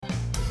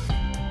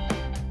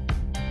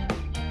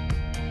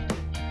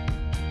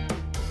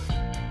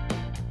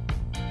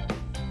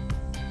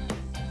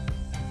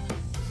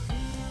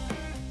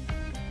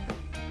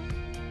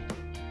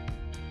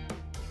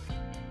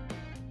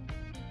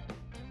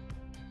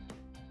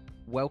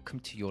welcome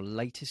to your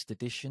latest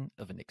edition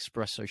of an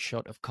Espresso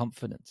Shot of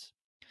Confidence,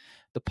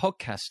 the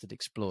podcast that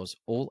explores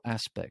all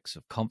aspects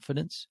of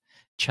confidence,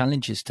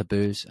 challenges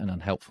taboos and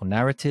unhelpful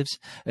narratives,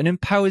 and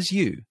empowers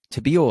you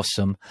to be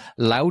awesome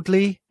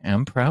loudly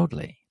and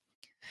proudly.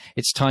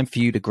 It's time for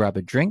you to grab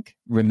a drink,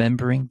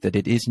 remembering that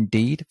it is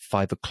indeed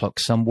 5 o'clock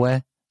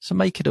somewhere, so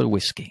make it a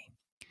whiskey.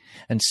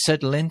 And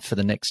settle in for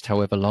the next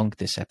however long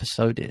this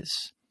episode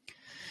is.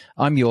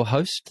 I'm your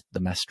host,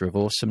 the Master of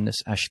Awesomeness,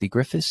 Ashley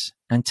Griffiths,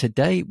 and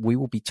today we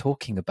will be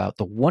talking about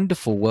the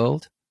wonderful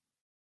world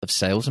of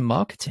sales and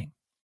marketing.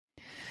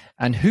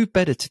 And who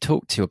better to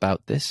talk to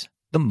about this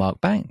than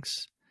Mark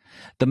Banks,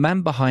 the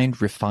man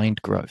behind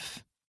Refined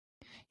Growth.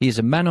 He is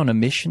a man on a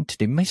mission to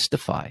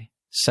demystify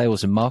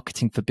sales and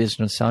marketing for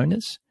business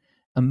owners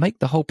and make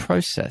the whole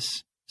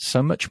process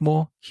so much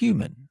more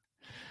human.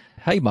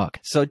 Hey, Mark,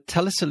 so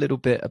tell us a little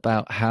bit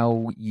about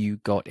how you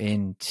got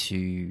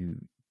into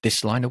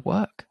this line of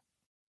work.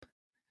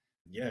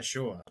 Yeah,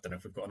 sure. I don't know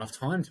if we've got enough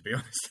time, to be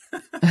honest.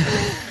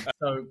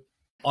 So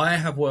I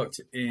have worked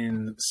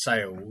in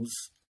sales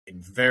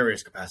in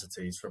various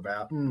capacities for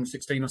about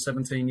 16 or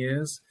 17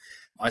 years.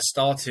 I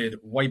started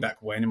way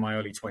back when in my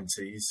early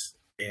 20s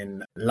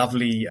in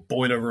lovely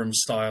boiler room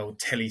style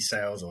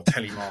telesales or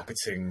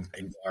telemarketing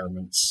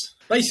environments.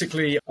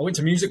 Basically, I went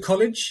to music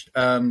college.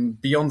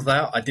 Beyond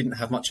that, I didn't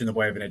have much in the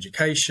way of an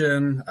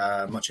education,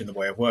 much in the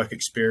way of work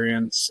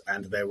experience.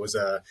 And there was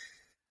a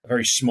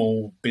very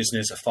small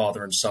business, a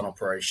father and son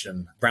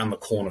operation around the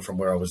corner from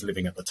where I was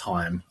living at the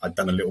time. I'd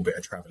done a little bit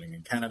of traveling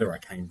in Canada. I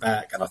came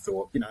back and I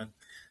thought,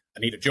 I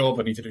need a job.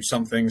 I need to do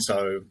something.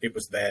 So it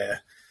was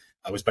there.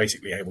 I was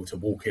basically able to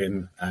walk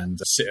in and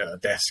sit at a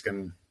desk,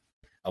 and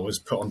I was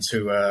put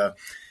onto a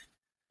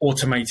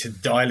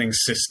automated dialing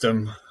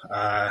system.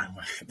 Not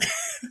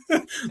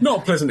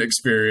a pleasant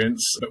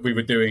experience, but we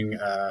were doing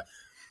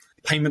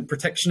payment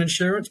protection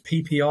insurance,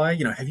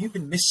 PPI. Have you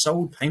been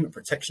missold payment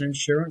protection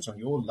insurance on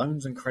your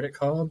loans and credit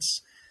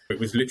cards? It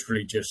was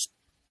literally just,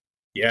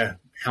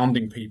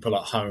 hounding people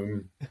at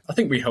home. I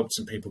think we helped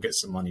some people get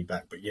some money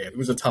back, but it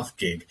was a tough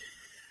gig.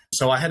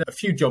 So I had a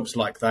few jobs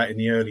like that in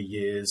the early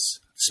years,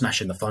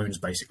 smashing the phones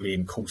basically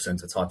in call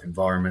center type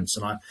environments.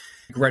 And I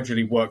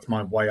gradually worked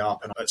my way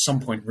up and at some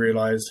point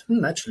realized,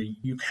 actually,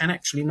 you can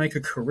actually make a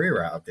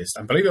career out of this.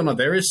 And believe it or not,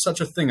 there is such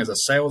a thing as a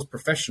sales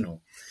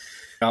professional.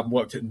 I've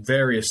worked at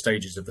various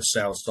stages of the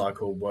sales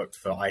cycle, worked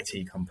for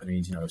IT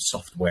companies,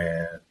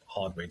 software,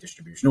 hardware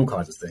distribution, all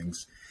kinds of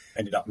things.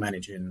 Ended up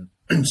managing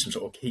some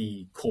sort of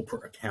key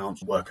corporate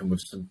accounts, working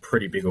with some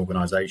pretty big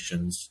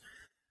organizations.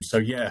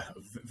 So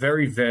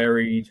very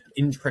varied,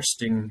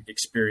 interesting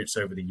experience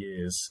over the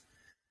years.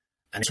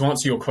 And to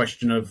answer your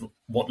question of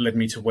what led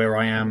me to where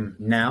I am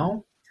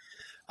now,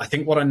 I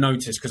think what I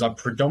noticed, because I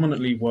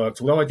predominantly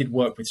worked, although I did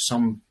work with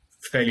some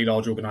fairly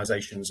large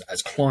organizations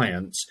as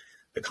clients,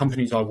 the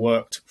companies I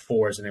worked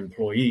for as an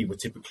employee were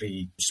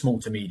typically small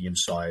to medium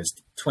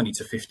sized, 20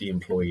 to 50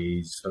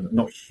 employees, so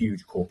not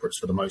huge corporates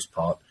for the most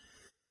part.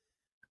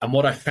 And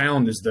what I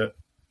found is that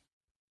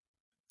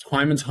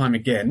time and time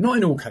again, not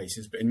in all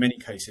cases, but in many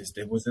cases,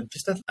 there was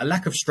just a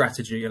lack of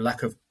strategy, a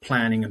lack of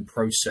planning and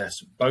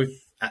process, both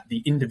at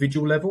the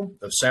individual level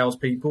of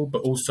salespeople,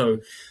 but also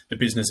the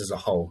business as a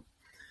whole.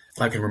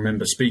 I can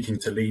remember speaking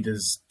to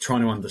leaders,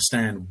 trying to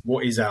understand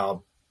what is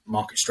our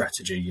market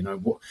strategy,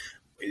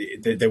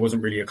 there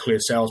wasn't really a clear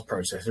sales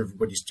process.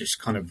 Everybody's just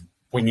kind of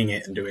winging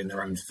it and doing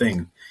their own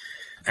thing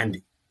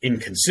and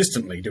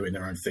inconsistently doing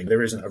their own thing.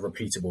 There isn't a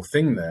repeatable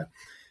thing there.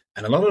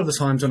 And a lot of the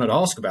times when I'd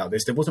ask about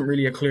this, there wasn't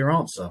really a clear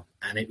answer.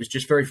 And it was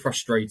just very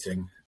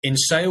frustrating. In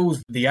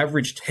sales, the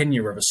average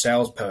tenure of a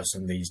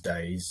salesperson these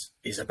days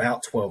is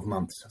about 12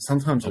 months,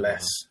 sometimes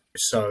less.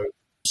 So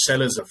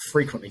sellers are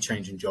frequently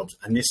changing jobs.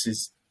 And this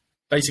is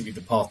basically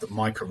the path that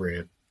my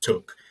career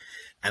took.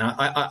 And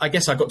I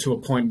guess I got to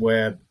a point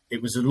where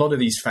it was a lot of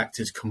these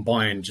factors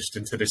combined just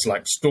into this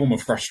storm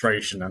of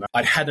frustration. And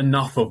I'd had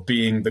enough of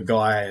being the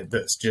guy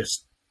that's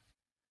just,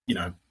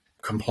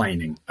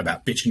 complaining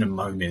about bitching and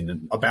moaning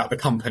and about the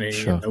company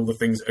and all the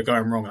things that are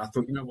going wrong. And I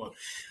thought, what,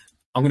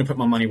 I'm going to put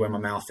my money where my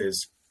mouth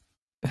is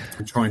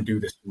and try and do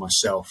this for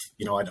myself.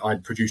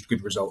 I'd produced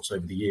good results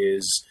over the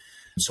years.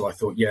 So I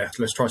thought,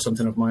 let's try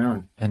something of my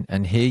own.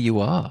 And here you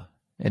are.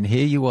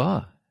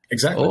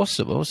 Exactly.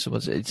 Awesome.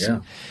 It's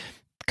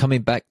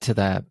coming back to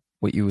that,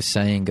 what you were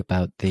saying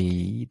about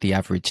the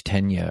average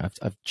tenure.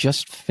 I've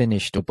just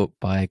finished a book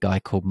by a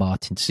guy called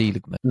Martin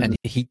Seligman, and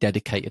he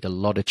dedicated a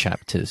lot of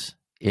chapters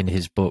in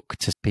his book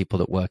to people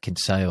that work in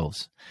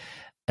sales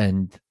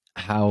and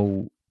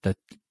how the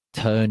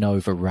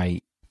turnover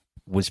rate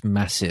was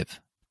massive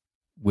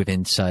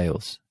within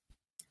sales.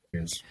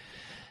 Yes.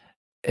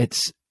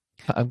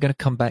 I'm going to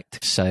come back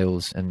to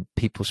sales and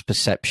people's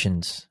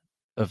perceptions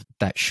of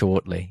that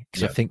shortly,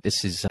 because I think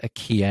this is a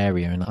key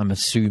area, and I'm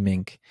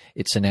assuming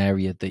it's an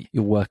area that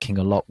you're working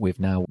a lot with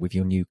now with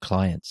your new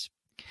clients.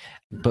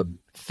 But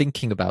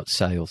thinking about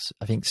sales,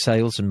 I think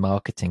sales and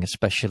marketing,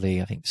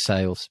 especially, I think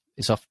sales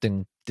is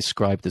often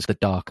described as the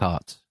dark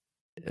art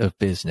of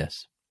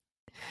business.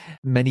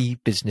 Many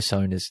business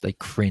owners, they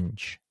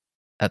cringe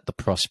at the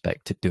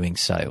prospect of doing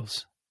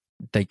sales.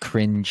 They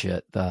cringe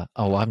at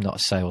I'm not a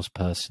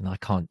salesperson. I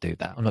can't do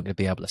that. I'm not going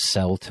to be able to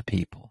sell to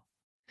people.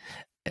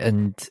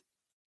 And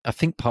I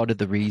think part of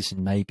the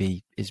reason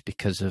maybe is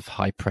because of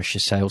high pressure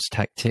sales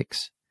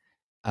tactics,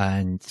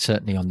 and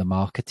certainly on the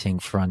marketing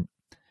front,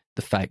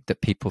 the fact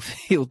that people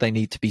feel they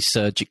need to be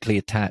surgically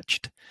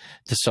attached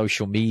to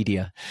social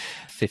media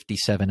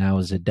 57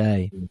 hours a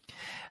day.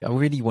 I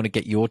really want to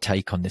get your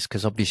take on this,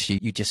 because obviously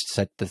you just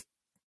said that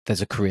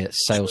there's a career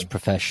sales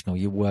professional.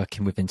 You're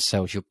working within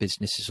sales. Your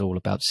business is all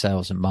about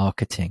sales and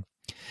marketing.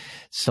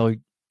 So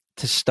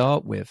to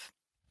start with,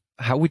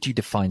 how would you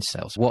define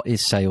sales? What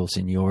is sales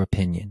in your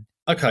opinion?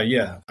 Okay,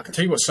 yeah. I can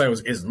tell you what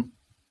sales isn't.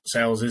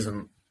 Sales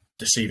isn't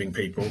deceiving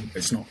people.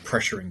 It's not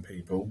pressuring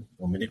people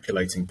or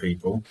manipulating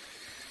people.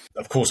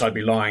 Of course, I'd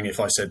be lying if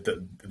I said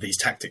that these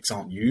tactics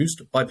aren't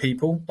used by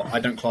people, but I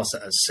don't class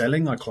that as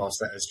selling. I class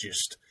that as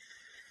just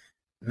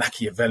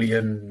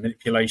Machiavellian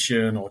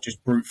manipulation or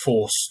just brute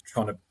force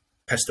trying to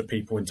pester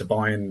people into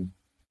buying.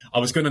 I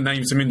was going to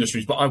name some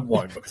industries, but I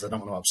won't because I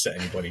don't want to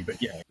upset anybody.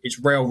 But yeah, it's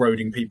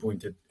railroading people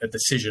into a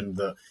decision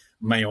that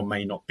may or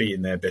may not be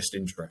in their best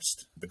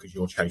interest because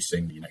you're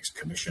chasing your next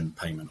commission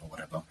payment or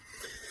whatever.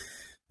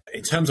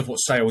 In terms of what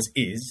sales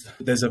is,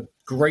 there's a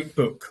great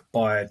book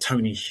by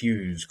Tony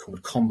Hughes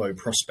called Combo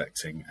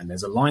Prospecting, and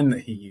there's a line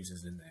that he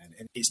uses in there.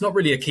 And it's not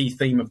really a key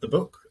theme of the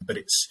book, but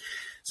it's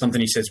something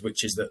he says,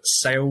 which is that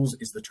sales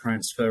is the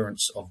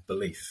transference of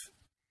belief.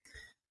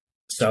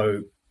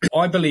 So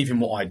I believe in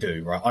what I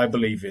do, right? I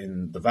believe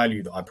in the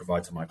value that I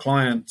provide to my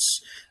clients,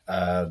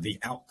 the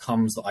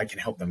outcomes that I can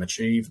help them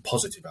achieve,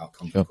 positive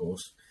outcomes, of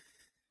course.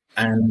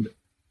 And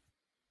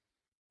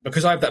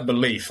because I have that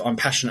belief, I'm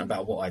passionate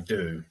about what I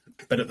do.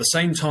 But at the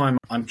same time,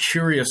 I'm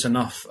curious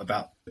enough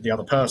about the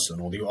other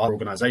person or the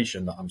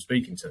organization that I'm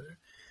speaking to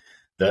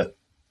that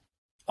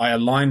I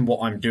align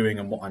what I'm doing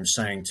and what I'm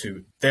saying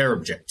to their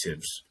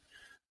objectives,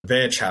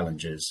 their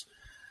challenges,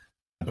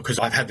 because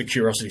I've had the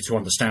curiosity to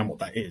understand what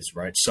that is,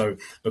 right? So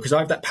because I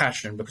have that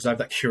passion, because I have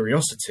that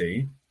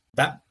curiosity,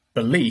 that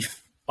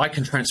belief, I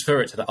can transfer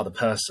it to the other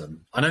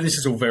person. I know this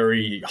is all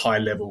very high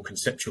level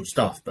conceptual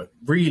stuff, but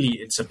really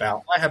it's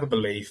about, I have a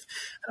belief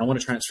and I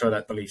want to transfer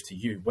that belief to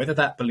you, whether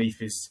that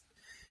belief is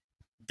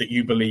that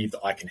you believe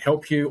that I can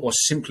help you or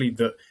simply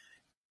that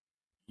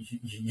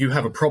you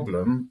have a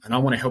problem and I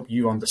want to help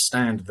you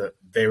understand that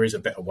there is a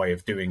better way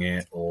of doing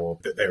it or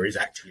that there is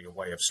actually a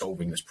way of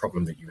solving this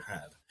problem that you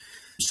have.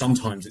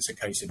 Sometimes it's a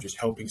case of just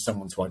helping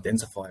someone to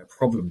identify a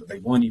problem that they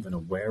weren't even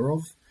aware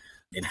of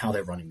in how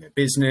they're running their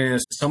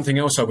business. Something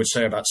else I would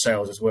say about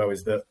sales as well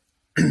is that,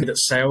 that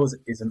sales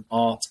is an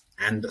art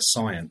and a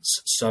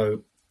science.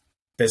 So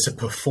there's a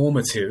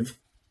performative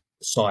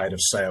side of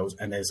sales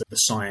and there's the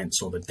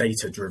science or the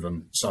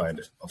data-driven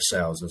side of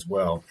sales as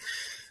well.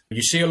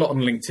 You see a lot on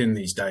LinkedIn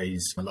these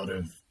days, a lot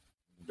of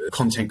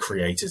content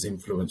creators,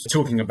 influencers,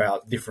 talking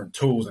about different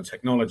tools and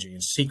technology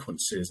and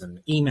sequences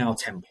and email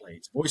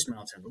templates,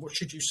 voicemail templates. What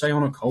should you say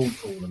on a cold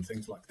call and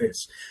things like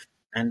this?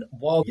 And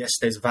while, yes,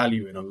 there's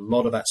value in a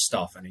lot of that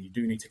stuff and you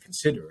do need to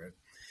consider it,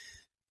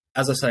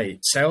 as I say,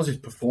 sales is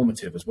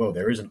performative as well.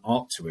 There is an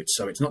art to it.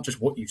 So it's not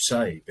just what you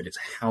say, but it's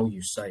how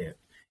you say it.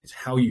 It's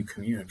how you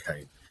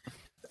communicate.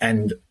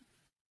 And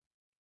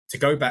to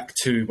go back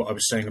to what I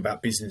was saying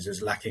about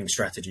businesses lacking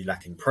strategy,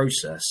 lacking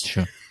process,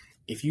 Sure.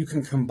 If you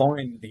can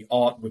combine the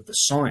art with the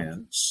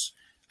science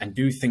and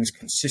do things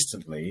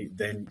consistently,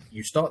 then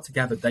you start to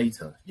gather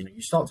data.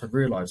 You start to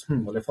realize,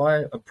 well, if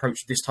I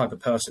approach this type of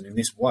person in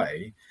this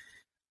way,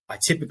 I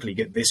typically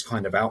get this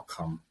kind of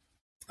outcome.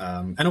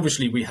 And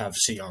obviously we have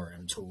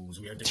CRM tools,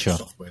 we have different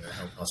software that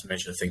help us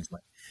measure things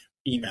like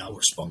email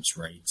response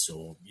rates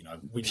or,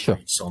 win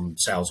rates on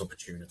sales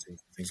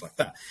opportunities, things like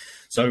that.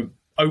 So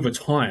over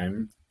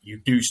time, you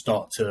do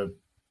start to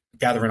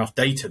gather enough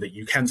data that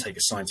you can take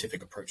a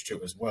scientific approach to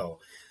it as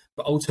well.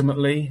 But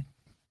ultimately,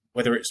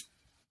 whether it's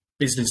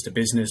business to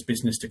business,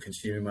 business to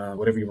consumer,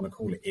 whatever you want to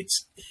call it,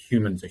 it's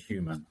human to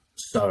human.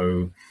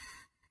 So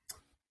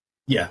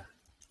yeah,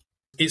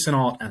 it's an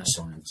art and a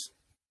science.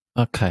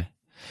 Okay.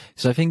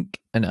 So I think,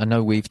 and I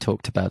know we've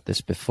talked about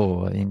this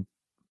before,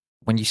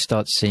 when you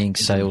start seeing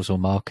sales or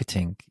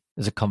marketing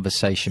as a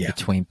conversation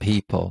between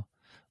people,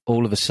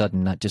 all of a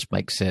sudden that just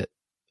makes it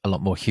a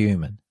lot more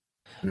human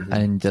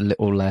and a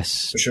little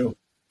less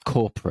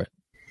corporate.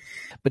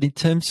 But in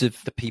terms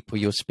of the people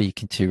you're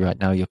speaking to right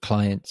now, your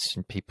clients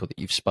and people that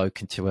you've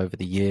spoken to over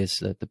the years,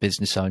 the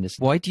business owners,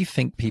 why do you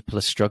think people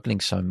are struggling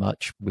so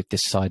much with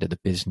this side of the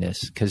business?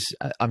 Because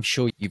I'm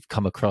sure you've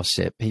come across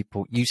it.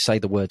 People, you say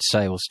the word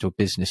sales to a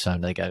business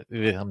owner, they go,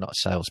 I'm not a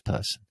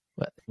salesperson.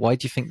 Why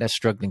do you think they're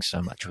struggling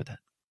so much with it?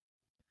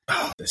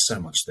 There's so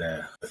much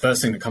there. The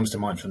first thing that comes to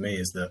mind for me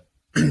is that,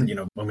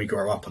 when we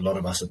grow up, a lot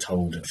of us are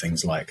told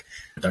things like,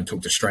 don't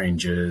talk to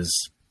strangers,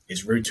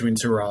 it's rude to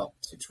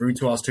interrupt, it's rude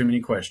to ask too many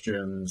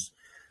questions,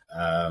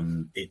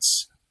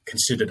 it's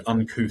considered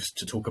uncouth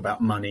to talk about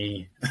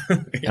money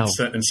in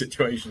certain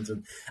situations.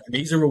 And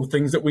these are all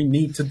things that we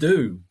need to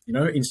do.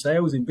 In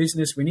sales, in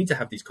business, we need to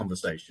have these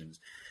conversations.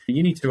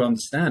 You need to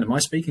understand, am I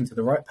speaking to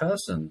the right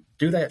person?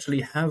 Do they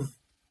actually have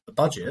a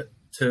budget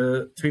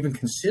to even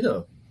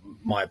consider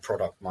my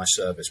product, my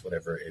service,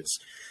 whatever it is.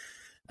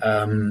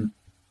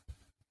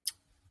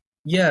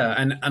 Yeah,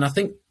 and I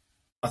think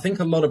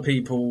a lot of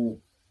people,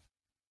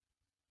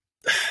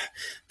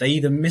 they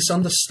either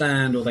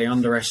misunderstand or they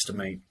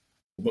underestimate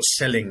what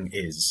selling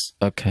is.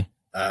 Okay.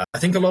 I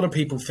think a lot of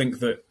people think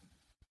that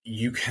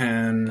you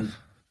can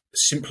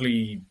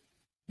simply,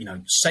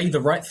 say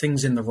the right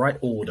things in the right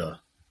order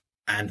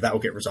and that will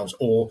get results.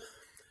 Or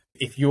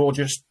if you're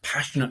just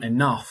passionate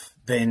enough,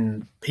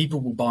 then people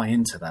will buy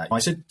into that. I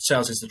said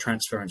sales is the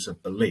transference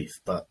of belief,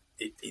 but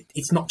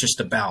it's not just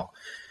about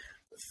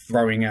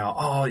throwing out,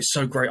 oh, it's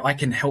so great, I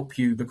can help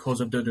you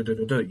because of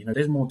da-da-da-da-da.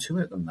 There's more to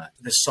it than that.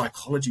 There's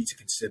psychology to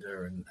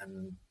consider,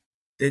 and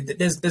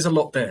there's a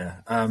lot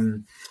there.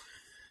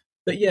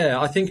 But yeah,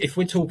 I think if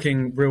we're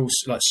talking real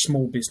like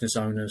small business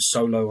owners,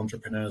 solo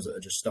entrepreneurs that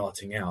are just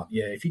starting out,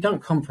 yeah, if you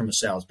don't come from a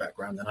sales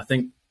background, then I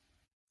think,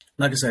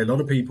 like I say, a lot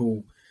of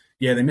people,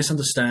 yeah, they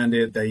misunderstand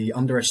it. They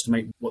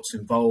underestimate what's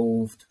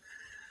involved.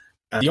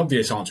 The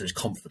obvious answer is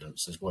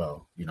confidence as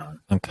well.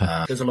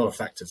 Okay. There's a lot of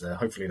factors there.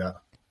 Hopefully that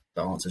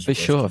answers for your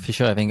question. For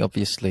sure. I think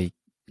obviously,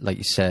 like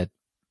you said,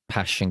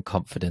 passion,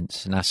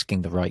 confidence, and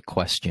asking the right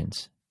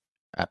questions,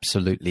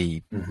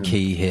 absolutely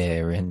key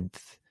here. And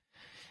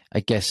I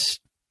guess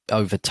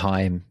over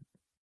time,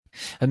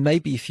 and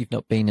maybe if you've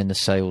not been in a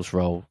sales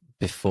role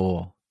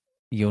before,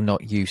 you're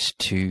not used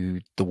to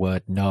the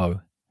word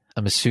no.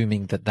 I'm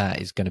assuming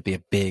that is going to be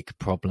a big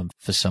problem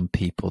for some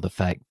people. The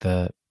fact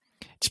that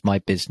it's my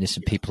business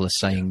and people are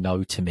saying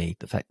no to me,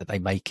 the fact that they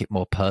make it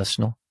more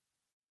personal.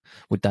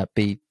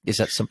 Is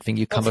that something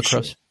you come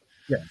across?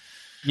 Sure.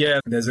 Yeah.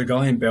 There's a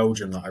guy in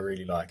Belgium that I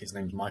really like. His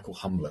name's Michael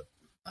Humblett.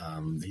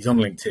 He's on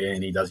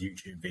LinkedIn. He does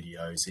YouTube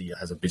videos. He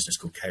has a business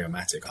called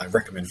Chaomatic. I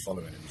recommend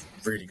following him.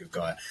 He's a really good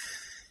guy.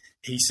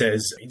 He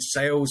says, in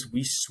sales,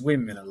 we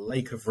swim in a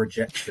lake of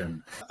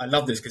rejection. I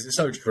love this because it's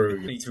so true.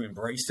 You need to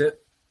embrace it.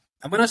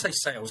 And when I say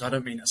sales, I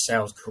don't mean a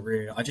sales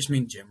career. I just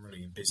mean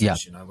generally in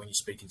business. Yeah. When you're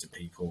speaking to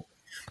people,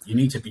 you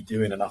need to be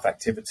doing enough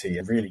activity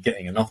and really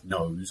getting enough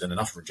no's and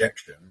enough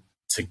rejection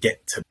to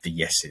get to the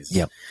yeses.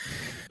 Yeah.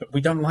 But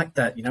we don't like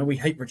that. We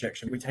hate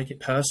rejection. We take it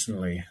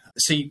personally.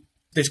 See,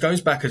 this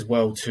goes back as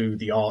well to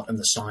the art and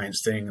the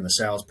science thing and the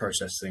sales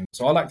process thing.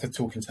 So I like to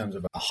talk in terms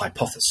of a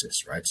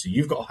hypothesis, right? So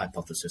you've got a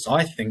hypothesis.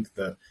 I think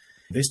that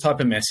this type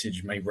of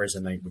message may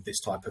resonate with this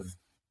type of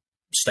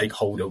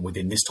stakeholder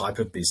within this type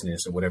of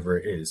business or whatever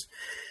it is.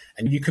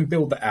 And you can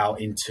build that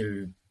out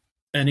into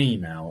an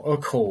email, a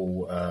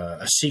call,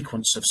 a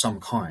sequence of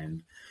some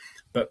kind.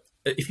 But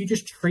if you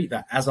just treat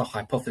that as a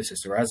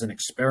hypothesis or as an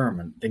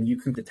experiment, then you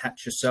can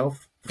detach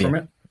yourself from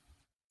it.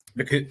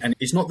 And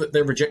it's not that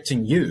they're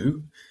rejecting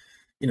you.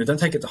 Don't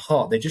take it to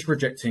heart. They're just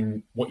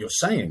rejecting what you're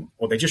saying,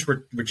 or they're just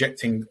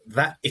rejecting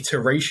that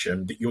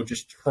iteration that you're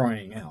just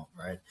trying out,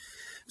 right?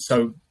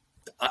 So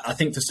I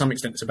think to some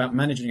extent it's about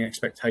managing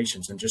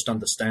expectations and just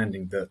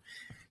understanding that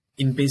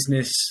in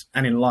business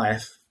and in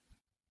life,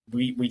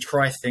 we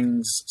try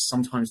things.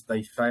 Sometimes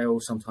they fail,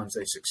 sometimes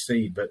they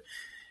succeed. But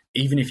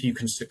even if you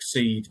can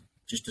succeed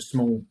just a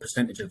small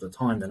percentage of the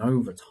time, then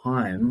over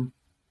time,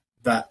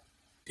 that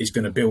is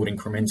going to build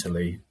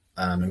incrementally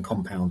and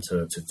compound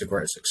to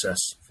greater success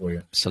for you.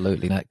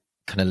 Absolutely. That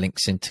kind of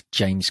links into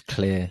James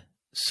Clear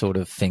sort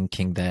of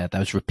thinking there,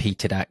 those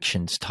repeated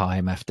actions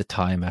time after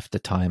time after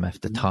time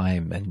after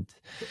time. And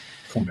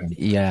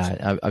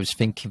yeah, I was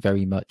thinking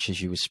very much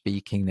as you were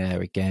speaking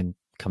there, again,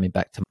 coming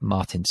back to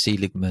Martin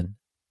Seligman,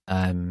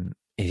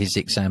 his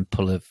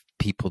example of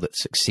people that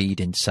succeed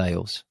in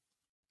sales,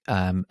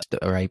 that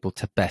are able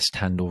to best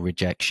handle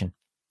rejection,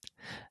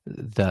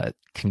 that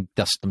can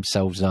dust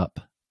themselves up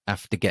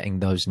after getting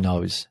those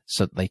no's,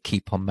 so that they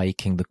keep on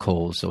making the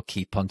calls or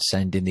keep on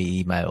sending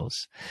the emails,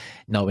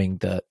 knowing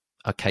that,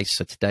 okay,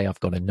 so today I've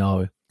got a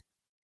no,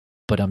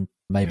 but I'm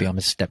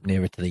a step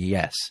nearer to the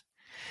yes.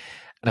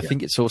 And I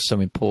think it's also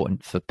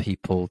important for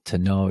people to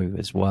know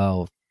as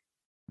well,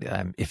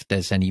 if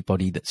there's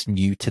anybody that's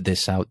new to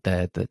this out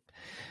there, that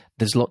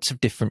there's lots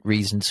of different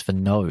reasons for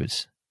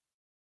no's.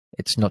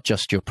 It's not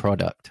just your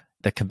product.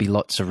 There can be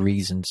lots of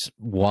reasons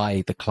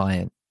why the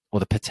client or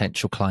the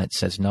potential client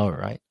says no,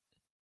 right?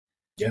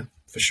 Yeah,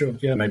 for sure.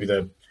 Yeah, maybe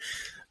they're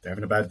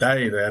having a bad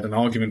day. They had an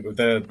argument with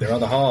their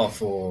other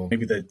half, or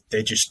maybe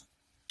they're just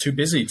too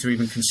busy to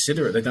even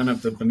consider it. They don't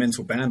have the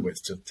mental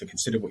bandwidth to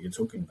consider what you're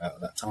talking about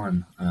at that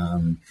time.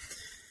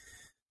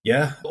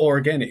 Or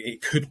again,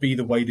 it could be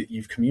the way that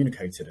you've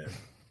communicated it,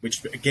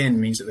 which again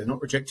means that they're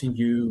not rejecting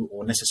you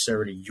or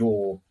necessarily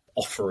your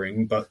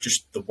offering, but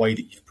just the way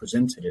that you've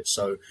presented it.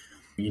 So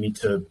you need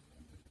to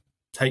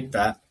take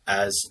that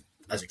as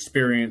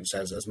experience,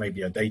 as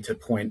maybe a data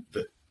point,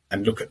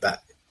 and look at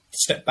that,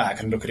 step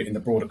back and look at it in the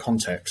broader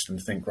context and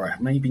think,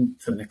 right, maybe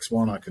for the next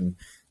one I can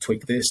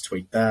tweak this,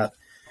 tweak that,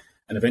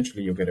 and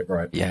eventually you'll get it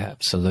right. Yeah,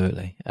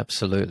 absolutely.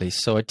 Absolutely.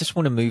 So I just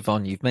want to move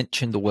on. You've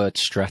mentioned the word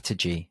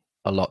strategy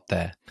a lot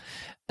there.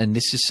 And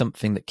this is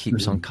something that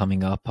keeps on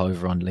coming up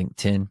over on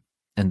LinkedIn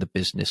and the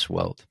business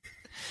world.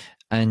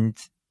 And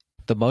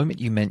the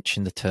moment you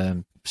mention the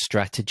term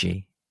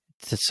strategy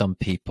to some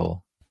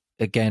people,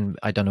 again,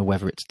 I don't know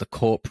whether it's the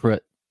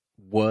corporate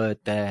word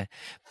there,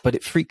 but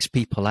it freaks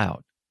people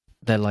out.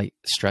 They're like,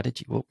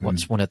 strategy,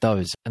 what's one of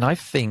those? And I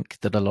think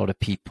that a lot of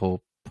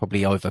people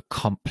probably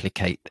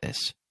overcomplicate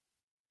this.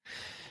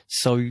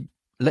 So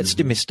let's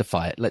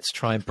demystify it. Let's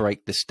try and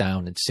break this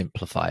down and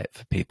simplify it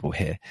for people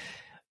here.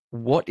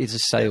 What is a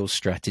sales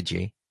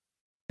strategy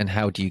and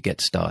how do you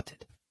get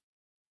started?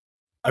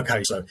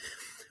 Okay, so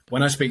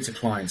when I speak to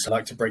clients, I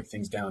like to break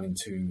things down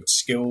into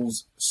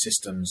skills,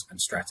 systems, and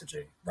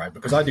strategy, right?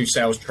 Because I do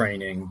sales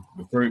training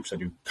with groups, I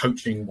do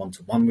coaching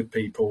one-to-one with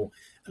people,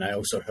 and I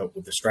also help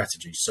with the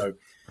strategy. So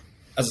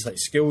as I say,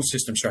 skills,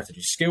 system,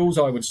 strategy. Skills,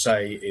 I would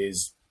say,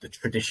 is the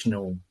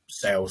traditional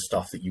sales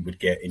stuff that you would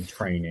get in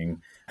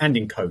training and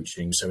in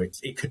coaching. So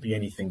it could be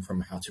anything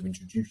from how to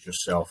introduce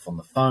yourself on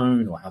the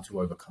phone, or how to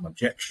overcome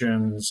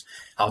objections,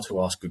 how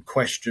to ask good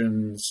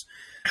questions,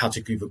 how to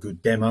give a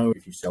good demo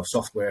if you sell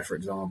software, for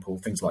example,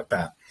 things like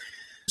that.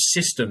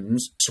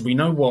 Systems, so we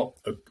know what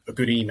a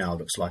good email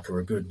looks like, or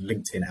a good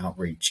LinkedIn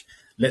outreach.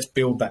 Let's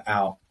build that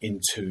out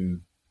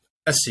into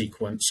a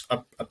sequence,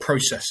 a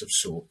process of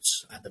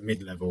sorts at the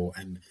mid-level.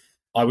 And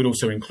I would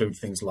also include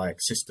things like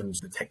systems,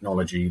 the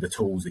technology, the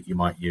tools that you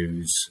might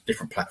use,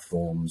 different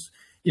platforms.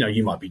 You know,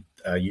 you might be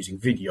using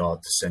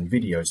Vidyard to send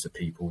videos to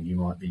people. You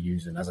might be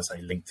using, as I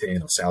say,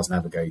 LinkedIn or Sales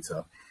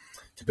Navigator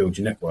to build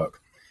your network.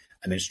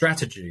 And then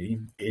strategy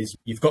is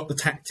you've got the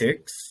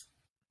tactics,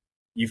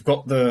 you've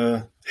got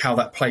the how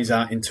that plays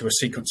out into a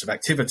sequence of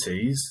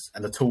activities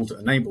and the tools that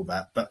enable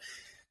that. But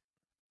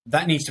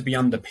that needs to be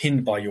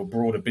underpinned by your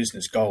broader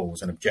business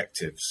goals and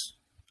objectives,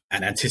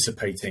 and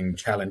anticipating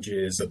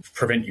challenges that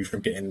prevent you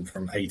from getting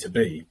from A to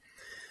B.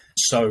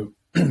 So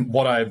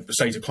what I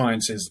say to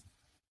clients is,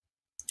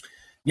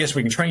 yes,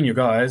 we can train you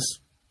guys.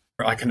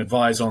 I can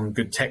advise on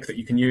good tech that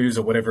you can use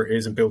or whatever it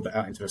is and build that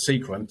out into a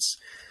sequence.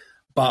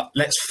 But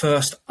let's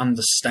first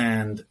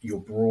understand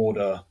your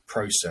broader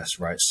process,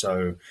 right?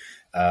 So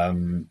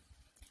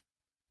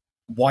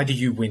why do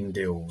you win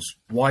deals?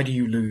 Why do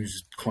you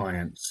lose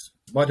clients?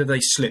 Why do they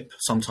slip?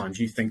 Sometimes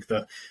you think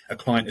that a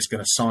client is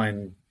going to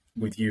sign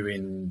with you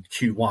in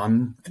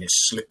Q1 and it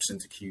slips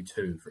into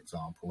Q2, for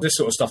example. This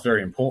sort of stuff is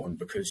very important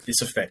because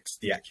this affects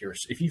the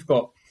accuracy. If you've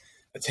got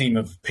a team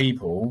of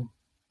people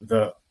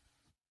that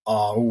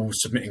are all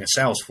submitting a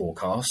sales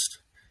forecast,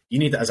 you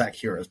need that as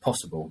accurate as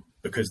possible,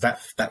 because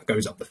that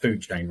goes up the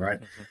food chain, right?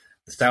 Mm-hmm.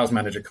 The sales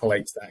manager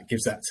collates that,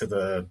 gives that to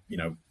the,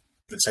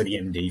 let's say the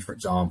MD, for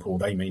example.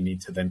 They may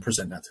need to then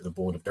present that to the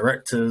board of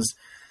directors,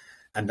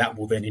 and that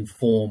will then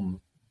inform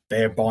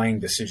their buying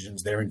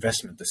decisions, their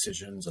investment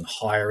decisions, and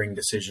hiring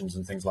decisions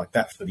and things like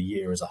that for the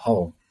year as a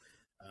whole.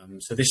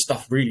 So this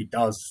stuff really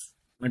does,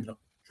 maybe not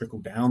trickle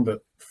down,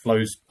 but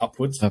flows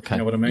upwards. Okay. You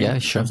know what I mean? Yeah, in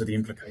sure. terms of the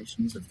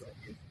implications of the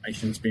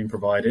information that's being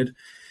provided.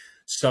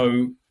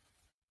 So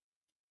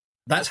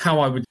that's how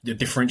I would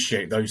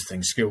differentiate those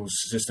things: skills,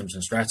 systems,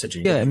 and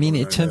strategy. Yeah, I mean,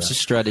 in terms of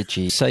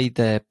strategy, say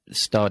they're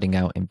starting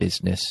out in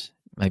business,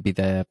 maybe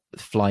they're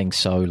flying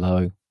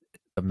solo,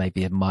 or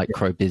maybe a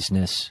micro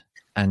business,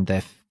 and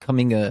they're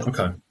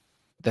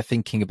they're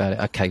thinking about it.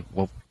 Okay,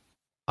 well,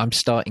 I'm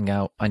starting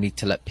out. I need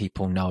to let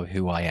people know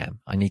who I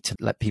am. I need to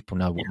let people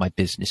know what my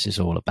business is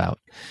all about.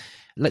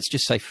 Let's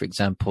just say, for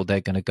example,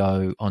 they're going to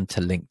go onto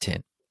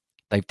LinkedIn.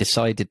 They've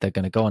decided they're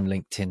going to go on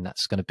LinkedIn.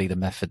 That's going to be the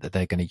method that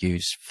they're going to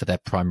use for their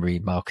primary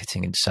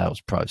marketing and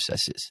sales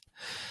processes.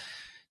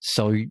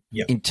 So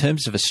in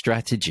terms of a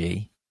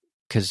strategy,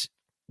 because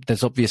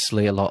there's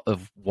obviously a lot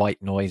of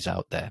white noise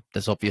out there.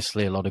 There's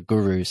obviously a lot of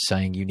gurus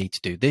saying you need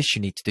to do this,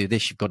 you need to do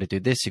this, you've got to do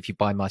this. If you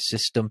buy my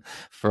system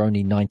for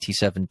only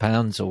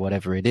 £97 or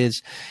whatever it is,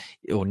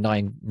 or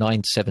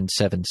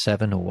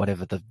 99777 or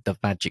whatever the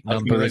magic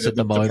number is at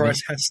the moment.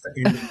 Price has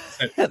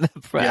to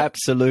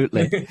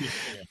Absolutely.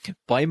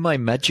 Buy my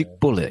magic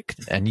bullet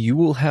and you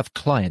will have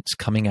clients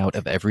coming out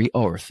of every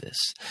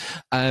orifice.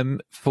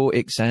 For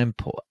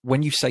example,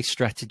 when you say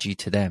strategy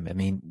to them, I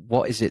mean,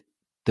 what is it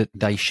that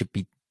they should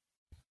be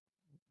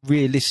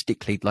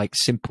realistically, like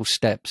simple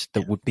steps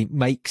that would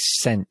make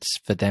sense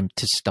for them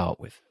to start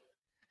with?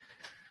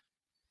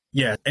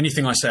 Yeah,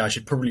 anything I say, I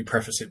should probably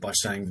preface it by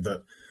saying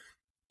that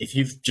if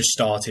you've just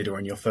started or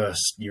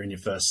you're in your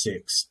first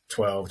 6,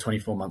 12,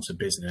 24 months of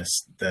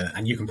business,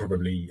 and you can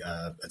probably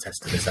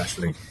attest to this,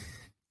 actually,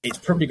 it's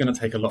probably going to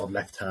take a lot of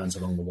left turns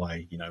along the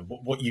way.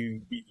 What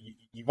you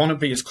want to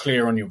be as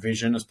clear on your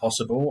vision as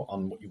possible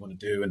on what you want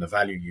to do and the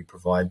value you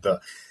provide.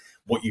 But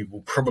what you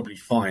will probably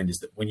find is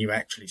that when you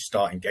actually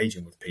start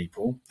engaging with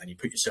people and you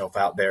put yourself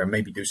out there and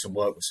maybe do some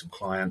work with some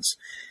clients,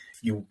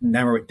 you'll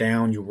narrow it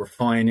down, you'll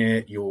refine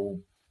it,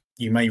 you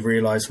may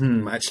realize,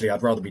 actually,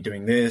 I'd rather be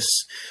doing this.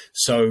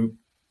 So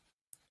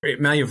it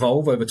may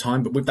evolve over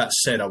time. But with that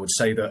said, I would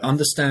say that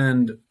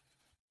understand,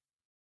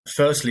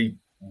 firstly,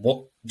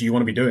 what do you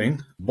want to be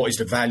doing? What is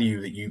the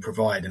value that you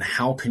provide, and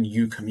how can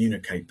you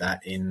communicate that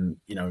in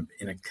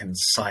a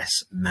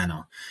concise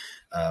manner?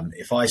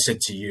 If I said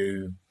to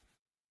you,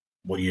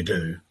 what do you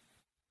do?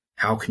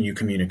 How can you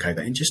communicate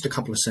that in just a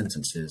couple of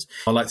sentences?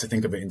 I like to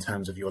think of it in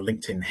terms of your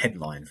LinkedIn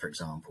headline, for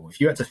example.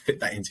 If you had to fit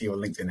that into your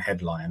LinkedIn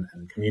headline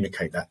and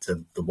communicate that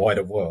to the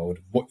wider world,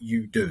 what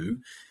you do,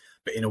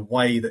 but in a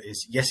way that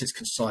is, yes, it's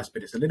concise,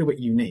 but it's a little bit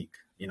unique,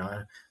 you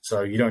know?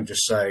 So you don't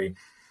just say,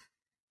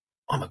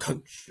 I'm a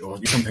coach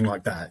or something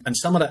like that. And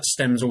some of that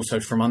stems also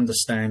from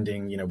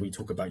understanding, you know, we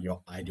talk about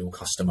your ideal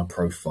customer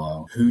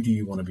profile. Who do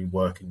you want to be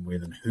working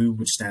with and who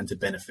would stand to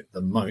benefit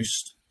the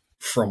most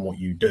from what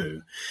you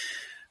do?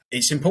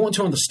 It's important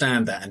to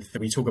understand that, and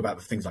we talk about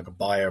the things like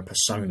buyer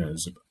personas,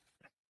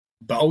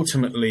 but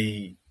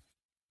ultimately,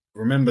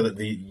 remember that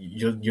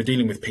you're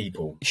dealing with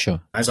people.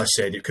 Sure. As I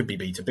said, it could be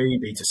B2B,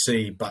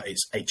 B2C, but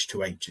it's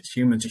H2H. It's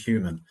human to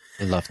human.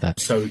 I love that.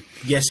 So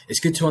yes,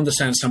 it's good to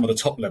understand some of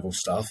the top level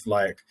stuff.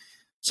 Like,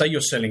 say you're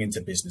selling into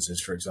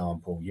businesses, for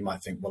example. You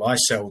might think, well, I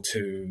sell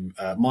to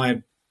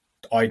my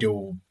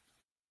ideal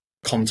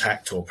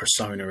contact or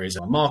persona is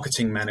a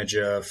marketing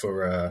manager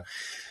for a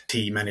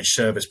managed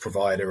service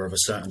provider of a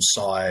certain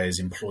size,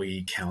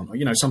 employee count, or,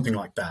 you know, something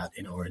like that,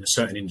 you know, or in a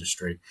certain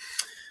industry.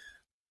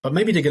 But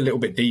maybe dig a little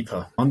bit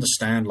deeper,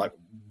 understand like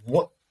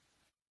what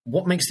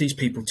makes these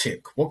people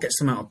tick? What gets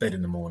them out of bed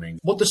in the morning?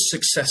 What does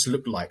success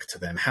look like to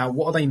them?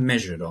 What are they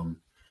measured on?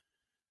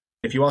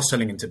 If you are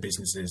selling into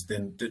businesses,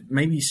 then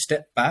maybe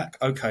step back.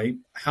 Okay,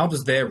 how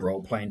does their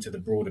role play into the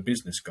broader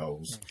business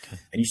goals?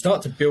 Okay. And you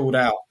start to build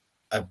out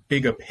a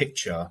bigger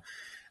picture.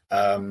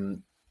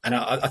 And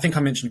I think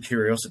I mentioned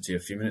curiosity a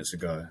few minutes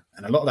ago.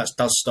 And a lot of that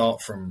does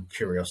start from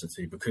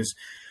curiosity, because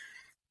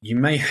you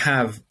may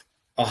have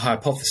a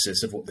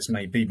hypothesis of what this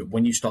may be, but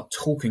when you start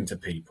talking to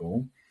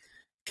people,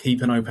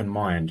 keep an open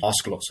mind,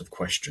 ask lots of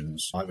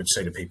questions. I would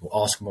say to people,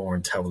 ask more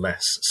and tell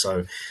less.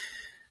 So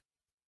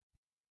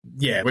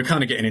yeah, we're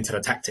kind of getting into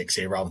the tactics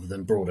here rather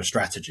than broader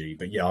strategy.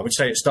 But yeah, I would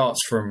say it starts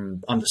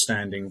from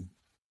understanding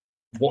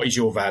what is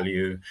your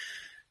value,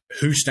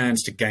 who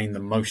stands to gain the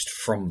most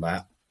from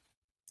that,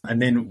 and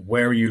then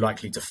where are you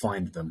likely to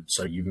find them?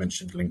 So you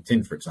mentioned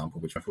LinkedIn, for example,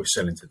 which if we're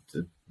selling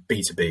to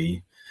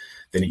B2B,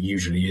 then it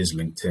usually is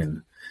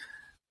LinkedIn.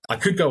 I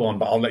could go on,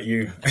 but I'll let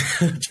you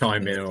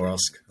chime in or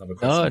ask another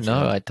question.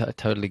 No, I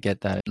totally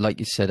get that. Like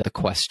you said, the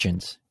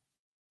questions,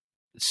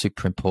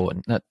 super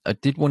important. Now, I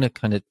did want to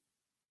kind of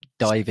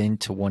dive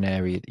into one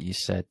area that you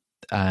said,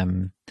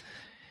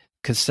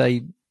 because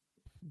say,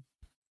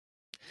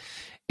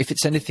 if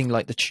it's anything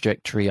like the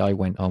trajectory I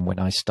went on when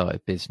I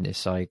started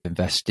business, I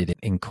invested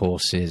in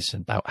courses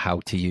about how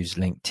to use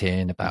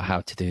LinkedIn, about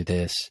how to do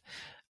this.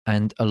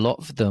 And a lot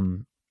of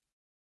them,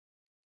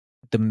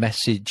 the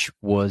message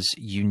was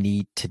you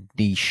need to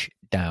niche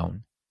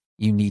down.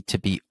 You need to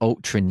be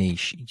ultra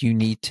niche. You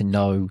need to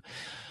know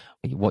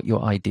what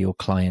your ideal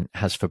client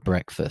has for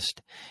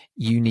breakfast.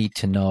 You need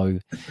to know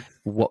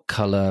what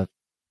color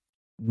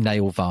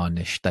nail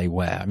varnish they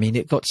wear. I mean,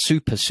 it got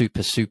super,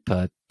 super,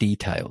 super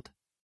detailed.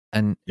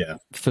 And yeah,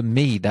 for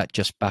me, that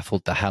just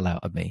baffled the hell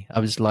out of me.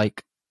 I was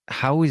like,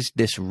 how is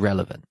this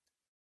relevant?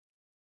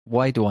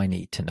 Why do I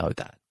need to know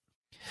that?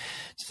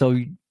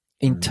 So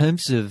in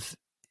terms of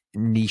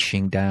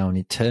niching down,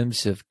 in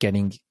terms of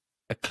getting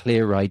a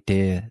clear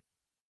idea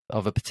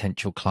of a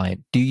potential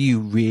client, do you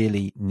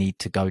really need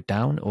to go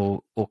down,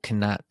 or can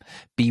that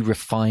be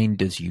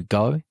refined as you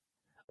go?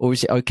 Or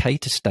is it okay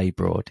to stay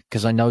broad?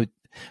 Because I know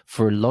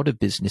for a lot of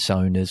business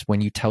owners,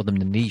 when you tell them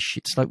the niche,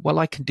 it's like, well,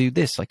 I can do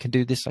this, I can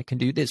do this, I can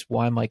do this.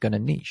 Why am I going to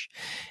niche?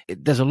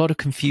 There's a lot of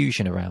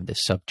confusion around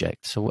this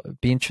subject. So I'd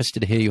be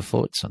interested to hear your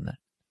thoughts on that.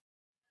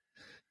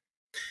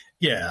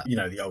 Yeah, you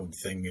know, the old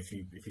thing, if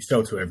you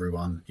sell to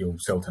everyone, you'll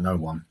sell to no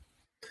one.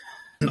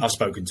 I've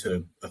spoken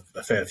to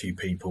a fair few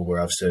people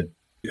where I've said,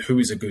 who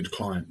is a good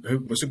client? Who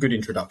was a good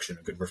introduction,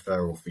 a good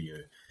referral for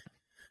you?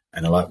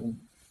 And they're like, well,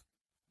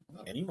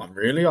 anyone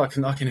really? I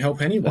can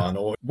help anyone,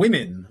 or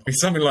women, or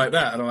something like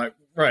that. And I'm like,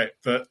 right,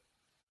 but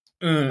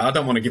I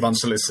don't want to give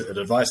unsolicited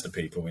advice to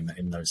people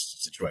in those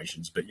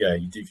situations. But yeah,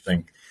 you do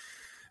think,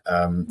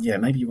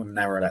 maybe you want to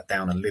narrow that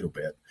down a little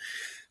bit.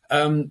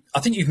 I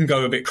think you can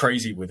go a bit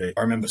crazy with it.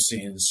 I remember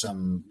seeing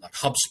some, like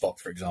HubSpot,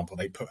 for example,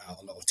 they put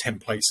out a lot of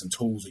templates and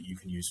tools that you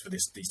can use for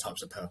these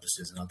types of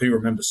purposes. And I do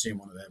remember seeing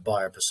one of their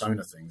buyer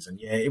persona things. And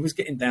yeah, it was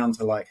getting down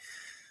to like,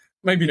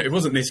 maybe it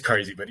wasn't this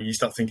crazy, but you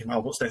start thinking, oh,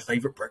 what's their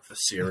favorite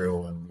breakfast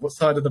cereal and what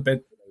side of the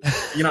bed?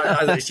 You know,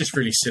 it's just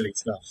really silly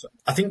stuff. So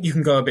I think you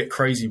can go a bit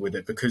crazy with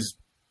it because,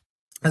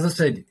 as I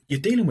said, you're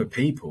dealing with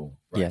people,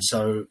 right? Yeah.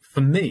 So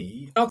for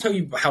me, I'll tell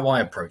you how I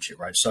approach it,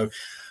 right? So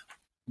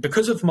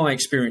because of my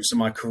experience in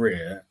my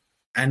career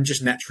and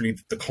just naturally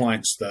the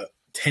clients that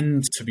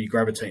tend to be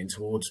gravitating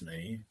towards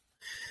me,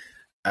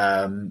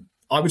 I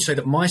would say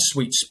that my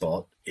sweet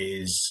spot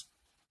is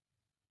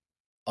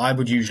I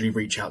would usually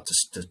reach out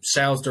to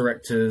sales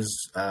directors,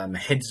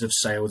 heads of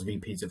sales,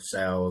 VPs of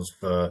sales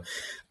for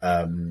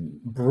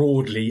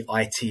broadly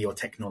IT or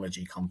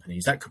technology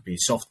companies. That could be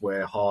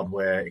software,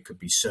 hardware. It could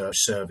be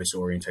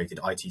service-orientated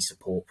IT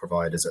support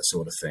providers, that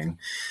sort of thing.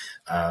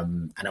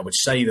 And I would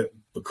say that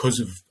because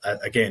of,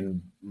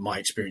 again, my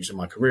experience in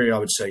my career, I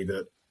would say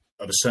that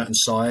of a certain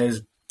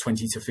size,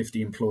 20 to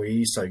 50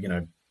 employees, so, you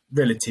know,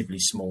 relatively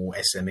small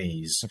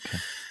SMEs. Okay.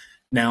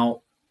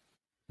 Now,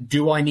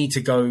 do I need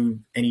to go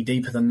any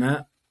deeper than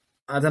that?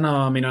 I don't know.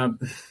 I mean,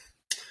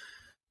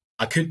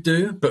 I could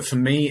do, but for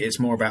me, it's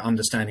more about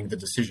understanding the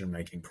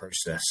decision-making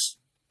process.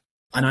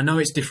 And I know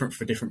it's different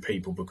for different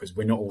people because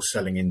we're not all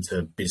selling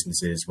into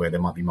businesses where there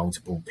might be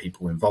multiple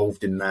people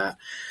involved in that.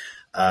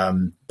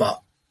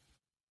 But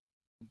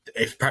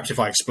if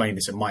I explain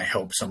this, it might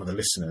help some of the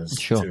listeners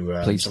Sure,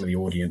 to some of the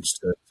audience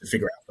to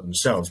figure it out for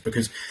themselves.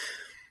 Because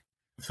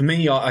for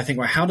me, I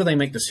think, how do they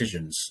make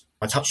decisions?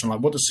 I touched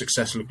on what does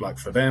success look like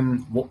for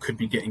them? What could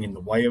be getting in the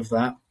way of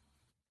that?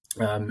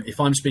 If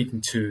I'm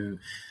speaking to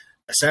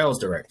a sales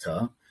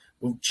director,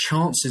 well,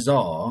 chances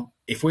are,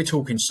 if we're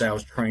talking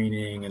sales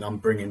training and I'm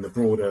bringing the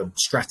broader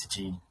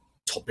strategy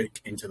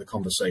topic into the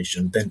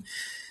conversation, then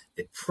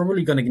they're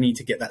probably going to need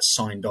to get that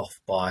signed off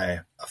by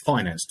a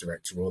finance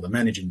director or the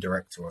managing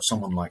director or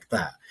someone like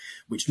that,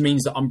 which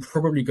means that I'm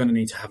probably going to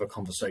need to have a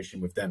conversation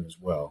with them as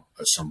well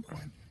at some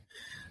point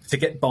to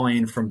get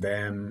buy-in from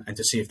them and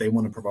to see if they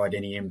want to provide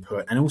any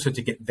input and also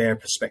to get their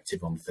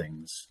perspective on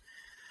things.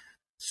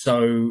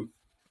 So,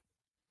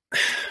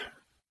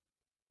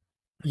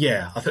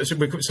 yeah, so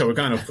we're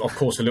going off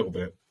course a little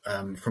bit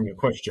from your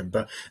question,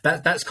 but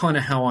that's kind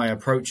of how I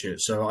approach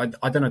it. So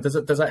I don't know, does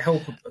that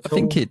help at all? I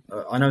think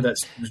I know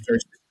that's very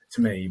specific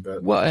to me,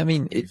 but well, I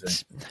mean,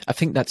 I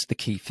think that's the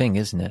key thing,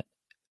 isn't it?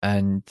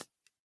 And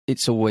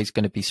it's always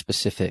going to be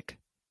specific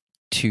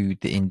to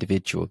the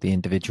individual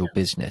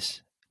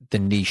business, the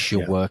niche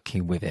you're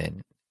working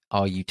within.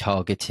 Are you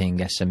targeting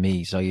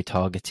SMEs? Are you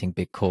targeting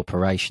big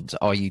corporations?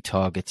 Are you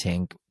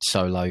targeting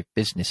solo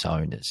business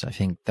owners? I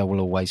think there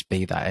will always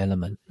be that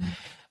element.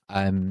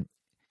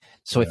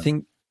 So I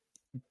think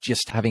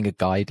just having a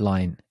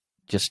guideline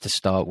just to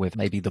start with,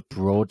 maybe the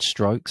broad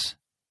strokes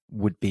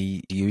would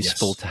be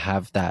useful to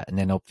have that, and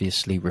then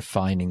obviously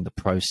refining the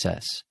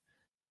process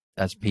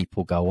as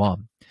people go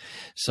on.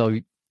 So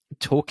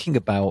talking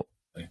about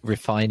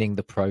refining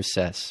the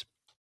process,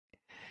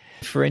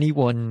 for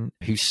anyone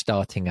who's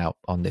starting out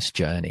on this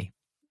journey,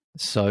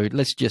 so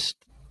let's just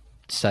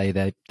say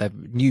they're a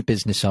new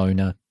business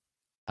owner,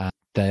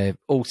 they're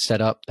all set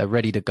up, they're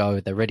ready to go,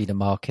 they're ready to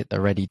market, they're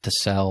ready to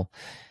sell.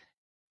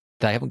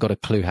 They haven't got a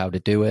clue how to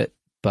do it,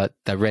 but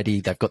they're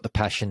ready, they've got the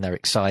passion, they're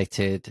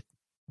excited,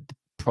 the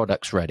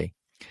product's ready.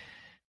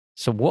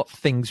 So what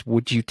things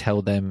would you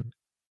tell them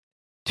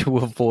to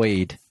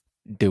avoid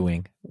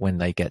doing when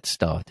they get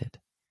started?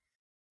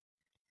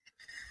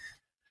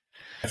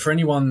 For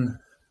anyone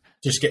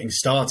just getting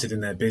started in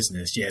their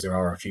business, there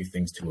are a few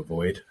things to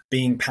avoid.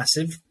 Being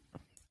passive,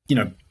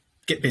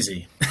 get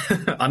busy.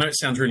 I know it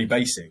sounds really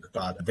basic,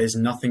 but there's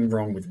nothing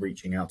wrong with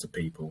reaching out to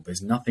people.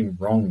 There's nothing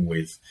wrong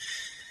with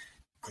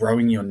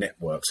growing your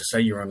network. So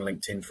say you're on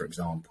LinkedIn, for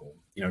example.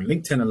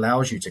 LinkedIn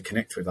allows you to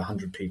connect with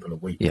 100 people a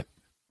week. Yeah.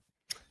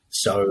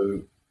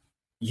 So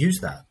use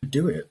that.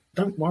 Do it.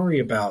 Don't worry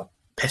about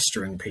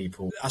pestering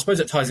people. I suppose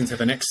it ties into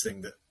the next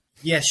thing that,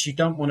 yes, you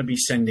don't want to be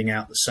sending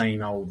out the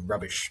same old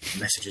rubbish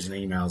messages and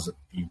emails that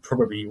you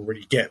probably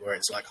already get, where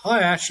it's like,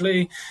 "Hi,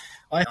 Ashley.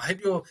 I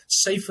hope you're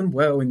safe and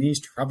well in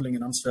these troubling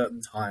and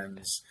uncertain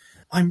times.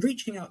 I'm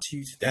reaching out to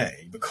you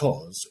today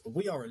because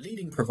we are a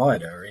leading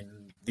provider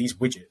in these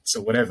widgets,"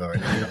 or whatever,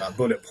 and like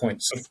bullet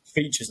points of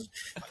features.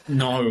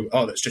 No,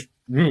 that's just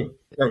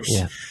gross.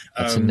 Yeah,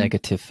 that's a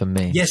negative for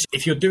me. Yes,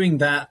 if you're doing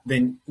that,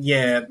 then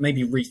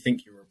maybe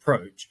rethink your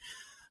approach.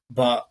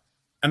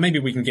 And maybe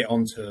we can get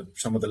on to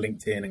some of the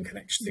LinkedIn and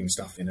connection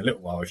stuff in a little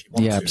while if you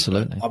want to. Yeah,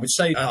 absolutely. But I would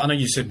say, I know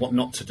you said what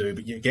not to do,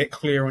 but get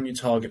clear on your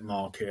target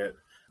market.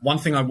 One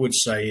thing I would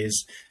say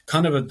is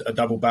kind of a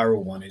double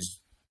barrel one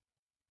is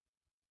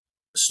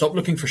stop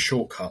looking for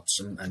shortcuts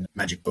and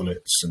magic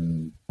bullets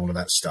and all of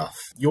that stuff.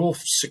 Your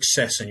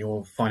success and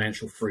your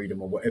financial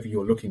freedom or whatever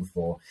you're looking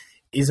for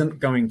isn't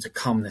going to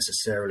come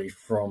necessarily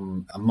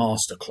from a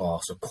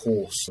masterclass, a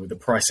course with the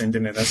price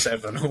ending in a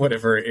 7 or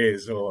whatever it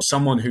is, or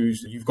someone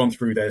you've gone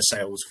through their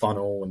sales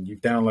funnel and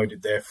you've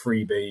downloaded their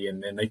freebie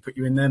and then they put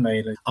you in their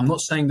mailing. I'm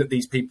not saying that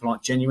these people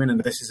aren't genuine and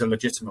that this is a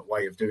legitimate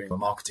way of doing a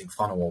marketing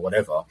funnel or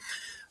whatever,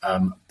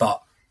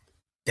 but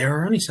there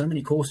are only so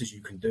many courses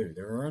you can do.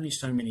 There are only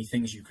so many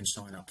things you can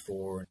sign up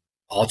for,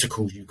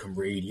 articles you can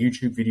read,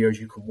 YouTube videos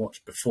you can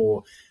watch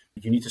before.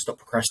 You need to stop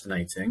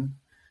procrastinating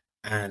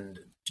and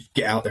just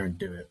get out there and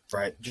do it,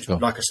 right? Just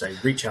like I say,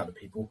 reach out to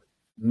people,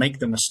 make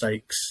the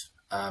mistakes,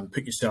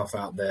 put yourself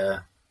out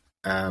there.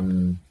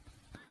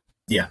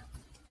 Yeah,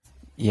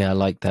 I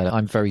like that.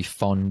 I'm very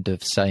fond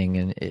of saying,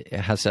 and it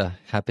has a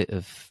habit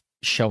of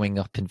showing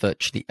up in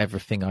virtually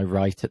everything I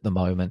write at the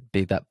moment,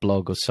 be that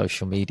blog or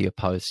social media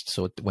posts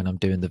or when I'm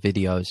doing the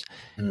videos.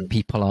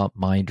 People aren't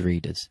mind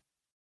readers.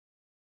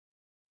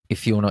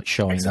 If you're not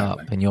showing up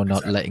and you're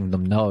not letting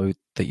them know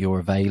that you're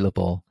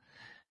available,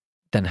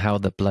 then how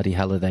the bloody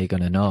hell are they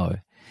going to know?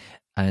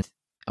 And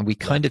we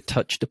kind of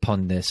touched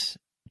upon this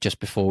just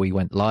before we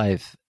went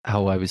live,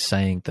 how I was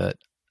saying that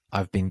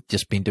I've been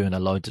doing a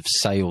load of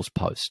sales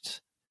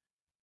posts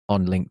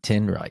on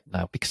LinkedIn right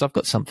now because I've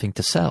got something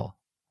to sell.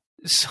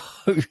 So,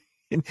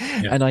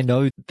 and I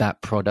know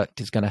that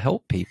product is going to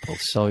help people.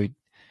 So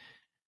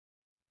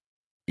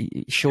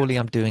surely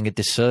I'm doing a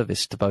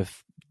disservice to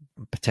both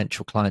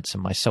potential clients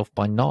and myself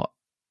by not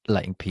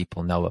letting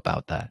people know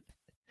about that.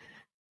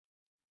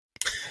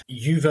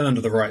 You've earned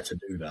the right to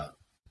do that.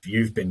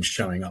 You've been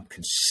showing up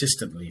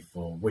consistently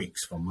for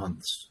weeks, for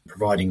months,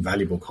 providing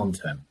valuable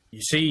content.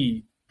 You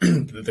see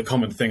the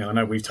common thing, and I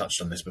know we've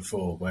touched on this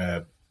before,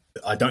 where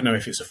I don't know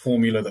if it's a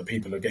formula that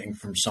people are getting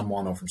from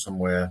someone or from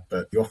somewhere,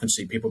 but you often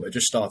see people that are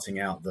just starting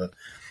out that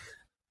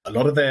a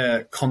lot of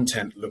their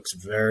content looks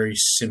very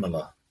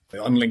similar.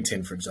 On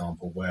LinkedIn, for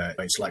example, where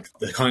it's like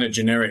the kind of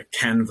generic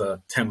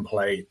Canva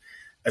template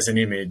as an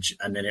image,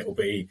 and then it will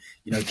be,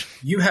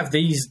 you have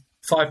these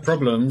 5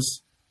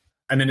 problems,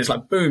 and then it's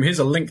like, boom, here's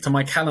a link to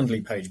my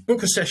Calendly page,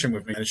 book a session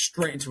with me, and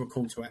straight into a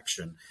call to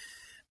action.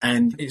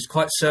 And it's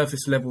quite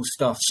surface level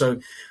stuff. So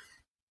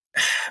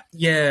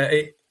yeah,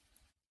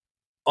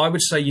 I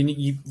would say you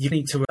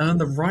need to earn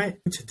the right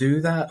to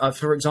do that.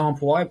 For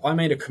example, I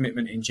made a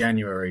commitment in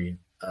January,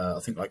 I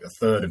think like the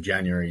 3rd of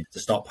January, to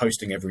start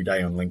posting every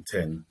day on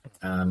LinkedIn.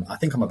 I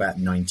think I'm about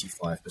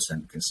 95%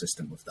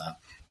 consistent with that.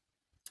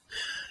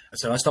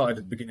 So I started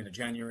at the beginning of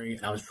January,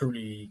 and I was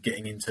probably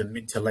getting into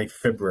mid to late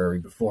February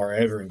before I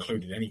ever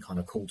included any kind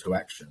of call to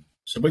action.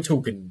 So we're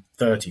talking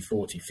 30,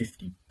 40,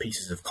 50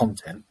 pieces of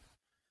content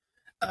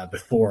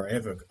before I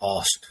ever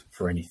asked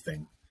for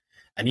anything.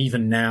 And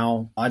even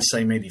now, I'd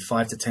say maybe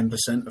 5 to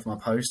 10% of my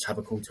posts have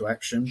a call to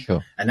action.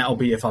 Sure. And that'll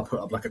be if I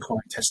put up like a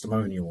client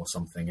testimonial or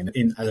something.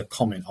 And as a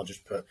comment, I'll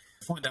just put,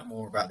 find out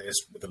more about this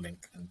with a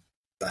link, and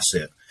that's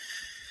it.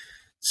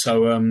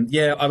 So,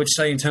 yeah, I would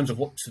say in terms of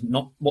what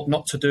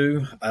not to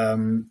do,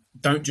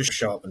 don't just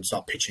show up and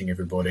start pitching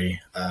everybody.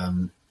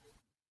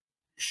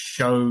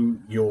 Show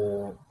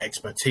your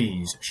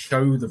expertise,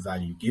 show the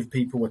value, give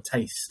people a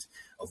taste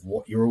of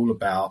what you're all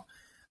about.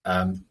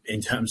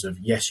 In terms of,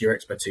 yes, your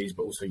expertise,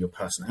 but also your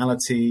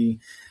personality.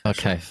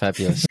 Okay,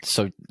 fabulous.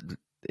 So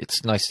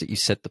it's nice that you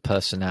said the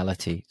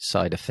personality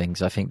side of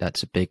things. I think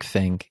that's a big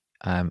thing.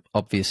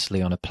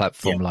 Obviously, on a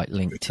platform like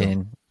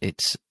LinkedIn,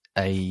 it's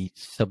a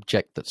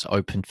subject that's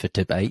open for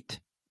debate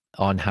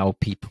on how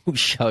people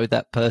show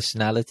that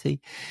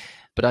personality.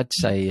 But I'd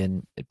say,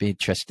 and I'd be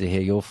interested to hear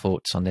your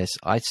thoughts on this,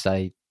 I'd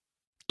say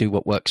do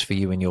what works for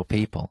you and your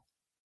people.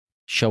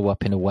 Show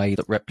up in a way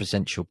that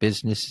represents your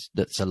business,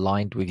 that's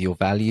aligned with your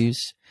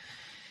values,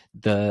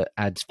 that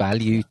adds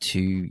value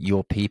to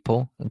your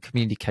people and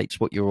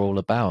communicates what you're all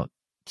about.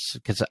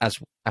 Because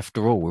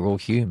after all, we're all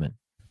human.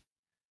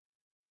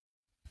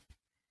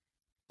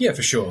 Yeah,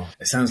 for sure.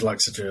 It sounds like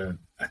such a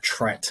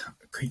trite,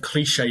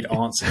 cliched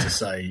answer to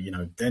say,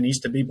 there needs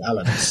to be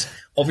balance.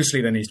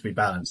 Obviously, there needs to be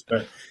balance.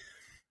 But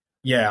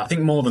yeah, I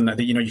think more than that,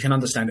 you can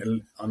understand it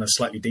on a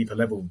slightly deeper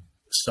level.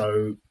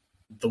 So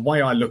the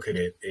way I look at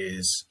it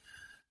is,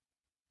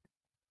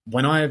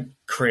 when I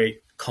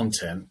create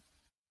content,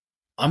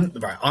 I'm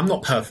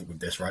not perfect with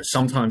this, right?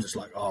 Sometimes it's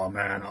like, oh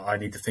man, I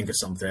need to think of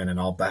something and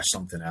I'll bash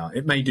something out.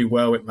 It may do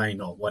well, it may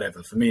not,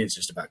 whatever. For me, it's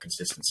just about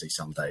consistency.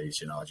 Some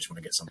days, I just want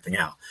to get something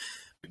out.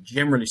 But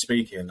generally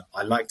speaking,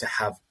 I like to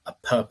have a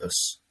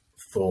purpose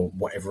for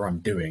whatever I'm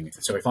doing.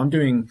 So if I'm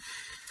doing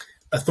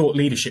a thought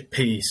leadership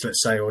piece,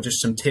 let's say, or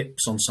just some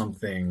tips on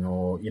something,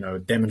 or, a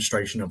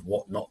demonstration of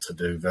what not to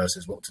do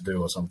versus what to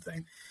do or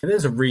something,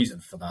 there's a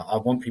reason for that. I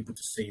want people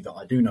to see that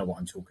I do know what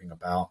I'm talking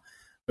about,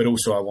 but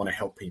also I want to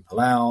help people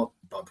out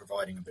by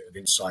providing a bit of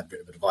insight, a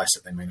bit of advice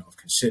that they may not have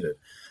considered.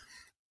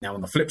 Now,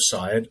 on the flip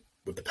side,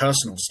 with the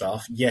personal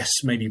stuff, yes,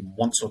 maybe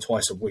once or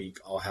twice a week,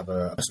 I'll have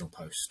a personal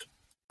post.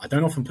 I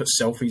don't often put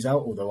selfies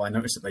out, although I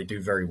notice that they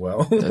do very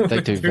well.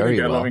 They do very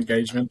get well. A lot of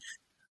engagement.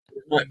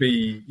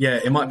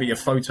 It might be a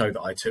photo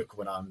that I took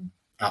when I'm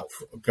out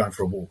going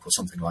for a walk or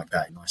something like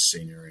that. Nice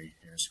scenery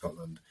here in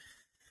Scotland.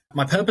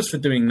 My purpose for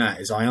doing that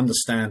is I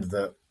understand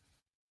that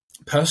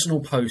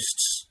personal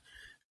posts,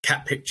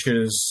 cat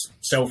pictures,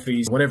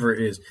 selfies, whatever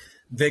it is,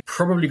 they're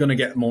probably going to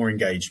get more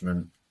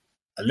engagement,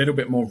 a little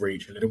bit more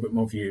reach, a little bit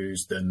more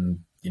views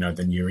than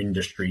your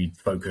industry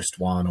focused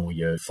one or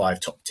your 5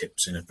 top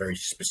tips in a very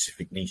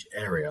specific niche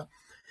area.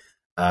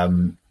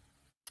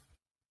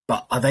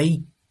 But are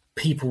they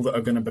people that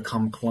are going to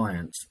become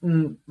clients?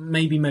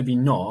 Maybe, maybe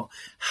not.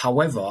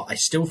 However, I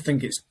still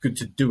think it's good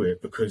to do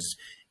it because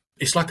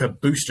it's like a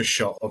booster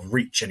shot of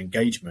reach and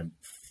engagement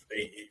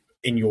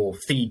in your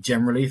feed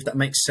generally, if that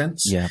makes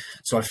sense. Yeah.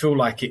 So I feel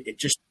like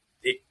it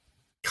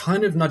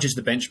kind of nudges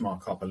the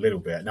benchmark up a little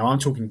bit. Now, I'm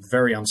talking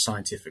very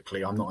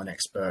unscientifically. I'm not an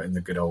expert in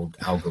the good old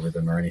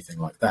algorithm or anything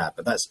like that,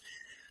 but that's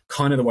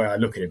kind of the way I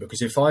look at it,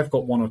 because if I've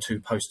got 1 or 2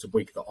 posts a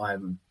week that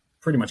I'm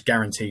pretty much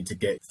guaranteed to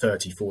get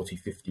 30, 40,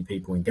 50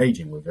 people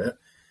engaging with it,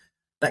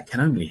 that can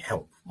only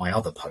help my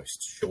other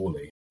posts,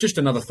 surely. Just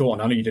another thought,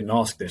 and I know you didn't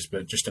ask this,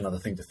 but just another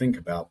thing to think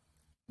about.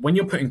 When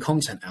you're putting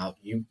content out,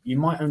 you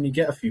might only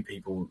get a few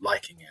people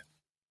liking it.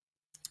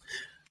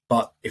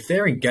 But if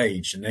they're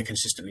engaged and they're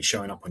consistently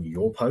showing up on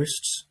your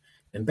posts,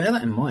 then bear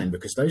that in mind,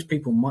 because those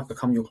people might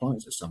become your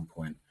clients at some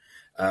point.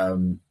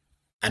 And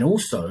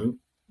also,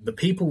 the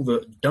people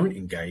that don't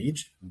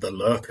engage, the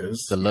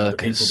lurkers, the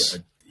people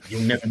that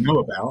you'll never know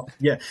about,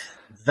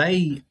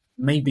 they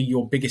maybe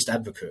your biggest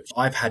advocate.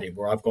 I've had it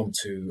where I've gone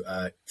to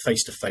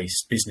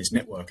face-to-face business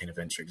networking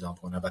events, for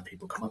example, and I've had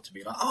people come up to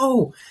me like,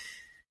 "Oh,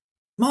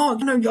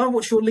 Mark, I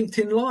watch your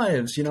LinkedIn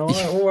lives,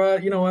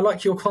 I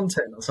like your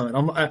content or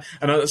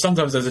something."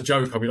 Sometimes as a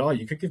joke, I'll be like, "Oh,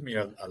 you could give me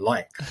a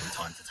like from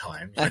time to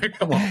time.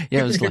 Come on,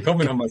 yeah, you can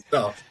comment on my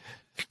stuff.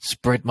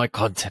 Spread my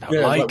content. I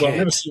like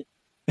it."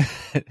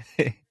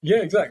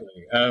 Yeah,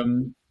 exactly.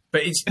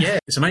 But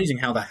it's amazing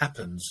how that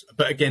happens.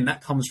 But again,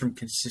 that comes from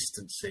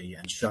consistency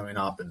and showing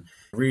up and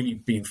really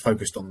being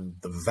focused on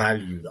the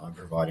value that I'm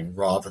providing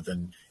rather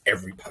than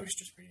every post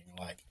just being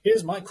like,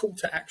 "Here's my call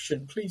to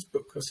action. Please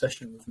book a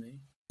session with me."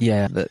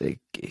 Yeah,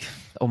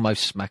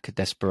 almost smack of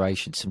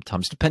desperation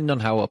sometimes, depending on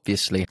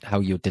how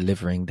you're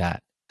delivering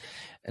that.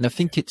 And I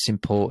think it's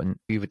important.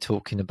 We were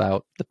talking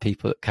about the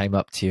people that came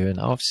up to you, and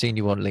I've seen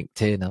you on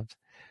LinkedIn. I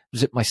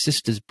was at my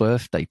sister's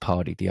birthday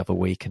party the other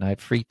week, and I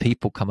had 3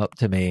 people come up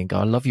to me and go,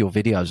 "I love your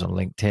videos on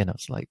LinkedIn." I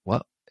was like,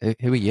 "What?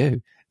 Who are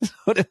you?"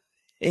 Sort of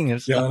thing. Yeah,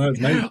 I know, it's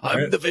amazing, I'm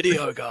right? the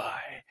video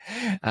guy.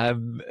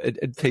 And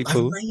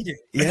people, I've made it.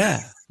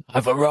 Yeah,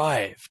 I've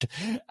arrived.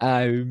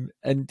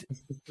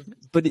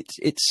 But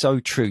it's so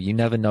true. You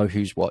never know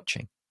who's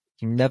watching.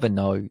 You never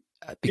know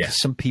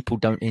because some people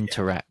don't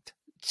interact.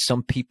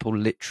 Some people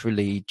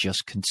literally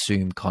just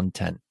consume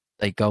content.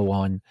 They go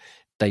on,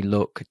 they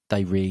look,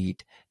 they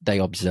read, they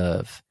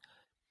observe.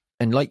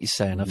 And like you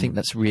say, and I think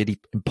that's a really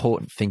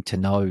important thing to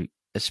know,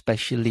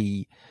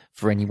 especially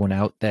for anyone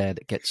out there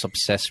that gets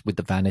obsessed with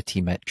the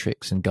vanity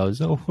metrics and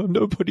goes, "Oh,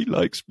 nobody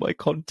likes my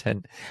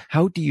content."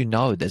 How do you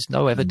know? There's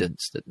no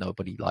evidence that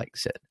nobody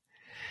likes it.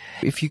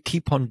 If you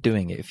keep on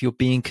doing it, if you're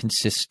being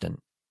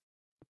consistent,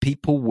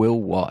 people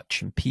will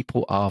watch and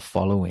people are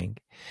following.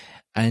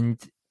 And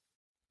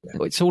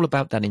it's all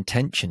about that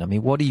intention. I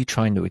mean, what are you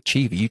trying to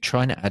achieve? Are you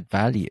trying to add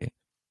value?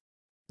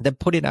 Then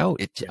put it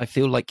out. I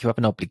feel like you have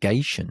an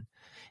obligation.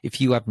 If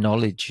you have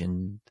knowledge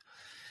and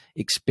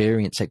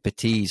experience,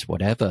 expertise,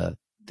 whatever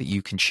that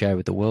you can share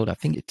with the world, I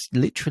think it's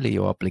literally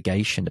your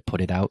obligation to put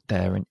it out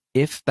there. And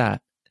if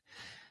that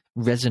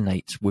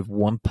resonates with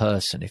one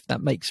person, if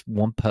that makes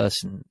one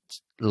person's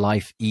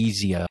life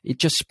easier, it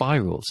just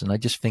spirals. And I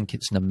just think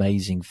it's an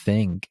amazing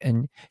thing.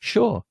 And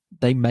sure,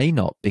 they may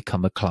not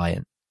become a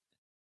client,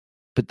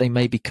 but they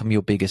may become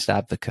your biggest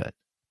advocate.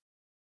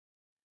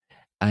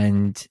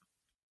 And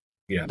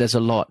there's a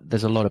lot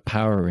of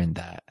power in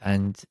that.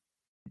 And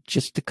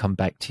just to come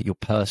back to your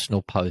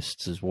personal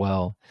posts as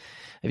well,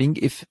 I think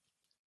if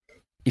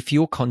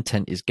your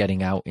content is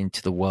getting out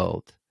into the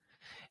world,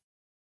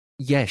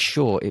 yeah,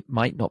 sure, it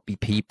might not be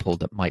people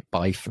that might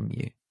buy from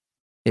you.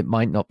 It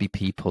might not be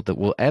people that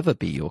will ever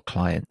be your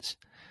clients,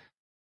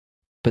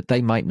 but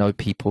they might know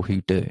people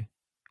who do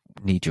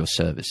need your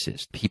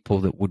services, people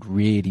that would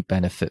really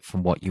benefit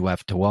from what you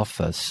have to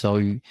offer.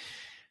 So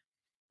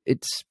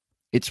it's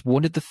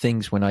one of the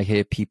things when I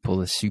hear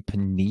people are super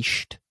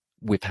niched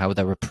with how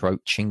they're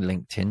approaching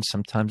LinkedIn,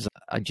 sometimes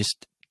I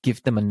just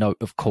give them a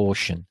note of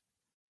caution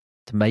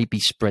to maybe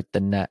spread the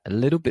net a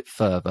little bit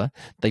further.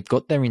 They've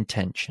got their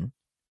intention,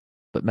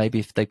 but maybe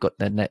if they've got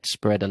their net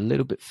spread a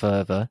little bit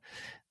further,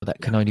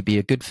 that can only be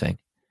a good thing.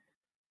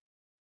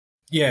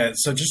 Yeah,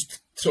 so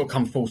just sort of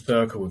come full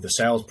circle with the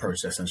sales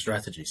process and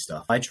strategy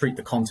stuff. I treat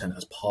the content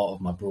as part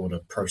of my broader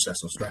process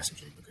or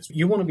strategy, because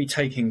you want to be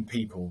taking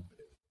people,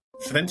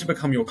 for them to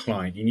become your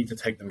client, you need to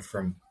take them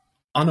from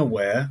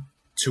unaware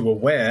to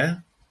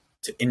aware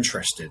to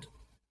interested,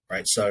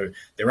 right? So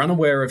they're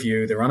unaware of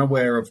you, they're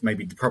unaware of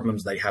maybe the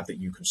problems they have that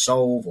you can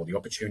solve or the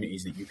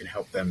opportunities that you can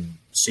help them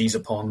seize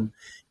upon.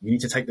 You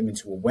need to take them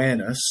into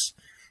awareness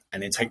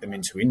and then take them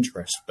into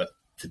interest. But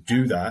to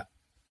do that,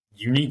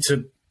 you need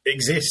to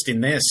exist in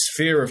their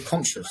sphere of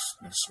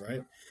consciousness,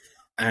 right?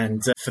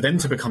 And for them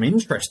to become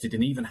interested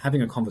in even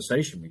having a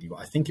conversation with you,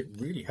 I think it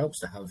really helps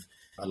to have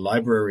a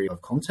library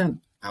of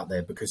content out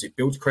there, because it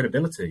builds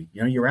credibility.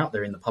 You know, you're out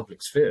there in the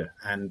public sphere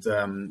and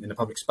in the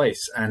public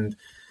space. And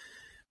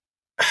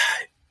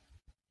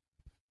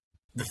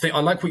the thing, I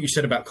like what you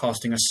said about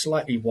casting a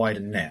slightly wider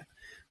net.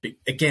 But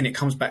again, it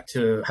comes back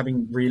to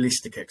having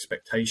realistic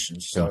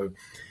expectations. So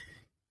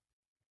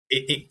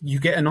you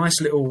get a nice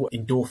little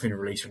endorphin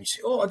release when you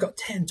see, oh, I got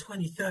 10,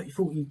 20, 30,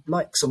 40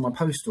 likes on my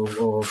post,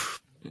 or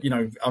you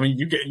know, I mean,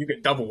 you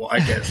get double what I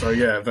get. So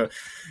yeah, but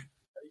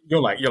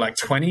you're like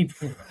 20.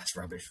 That's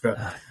rubbish. But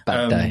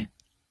bad day.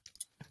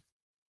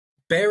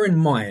 Bear in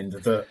mind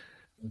that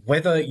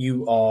whether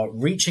you are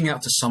reaching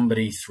out to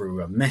somebody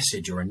through a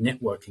message or a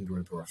networking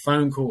group or a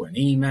phone call, an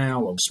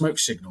email or smoke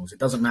signals, it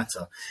doesn't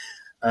matter.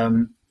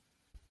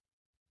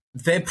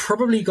 They're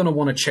probably going to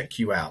want to check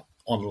you out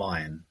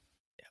online.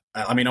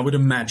 I mean, I would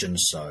imagine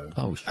so.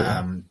 Oh, sure.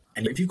 And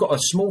if you've got a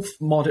small,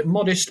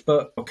 modest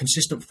but a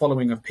consistent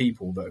following of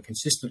people that are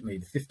consistently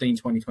the 15,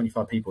 20,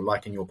 25 people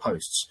liking your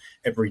posts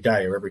every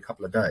day or every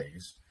couple of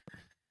days,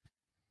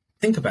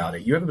 think about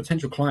it. You have a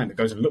potential client that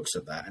goes and looks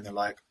at that and they're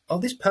like, oh,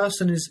 this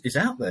person is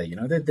out there. You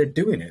know, they're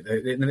doing it.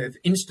 They're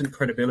instant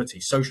credibility,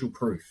 social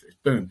proof.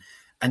 Boom.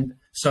 And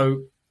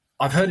so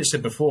I've heard it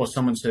said before,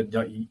 someone said,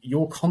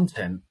 your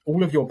content,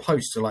 all of your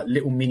posts are like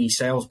little mini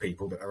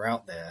salespeople that are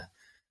out there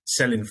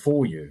selling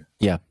for you.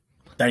 Yeah.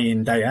 Day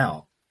in, day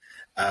out.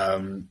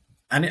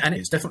 And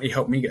it's definitely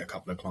helped me get a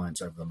couple of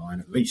clients over the line,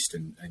 at least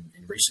in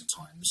recent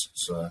times.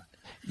 So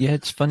yeah,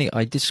 it's funny.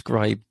 I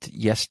described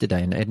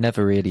yesterday, and it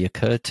never really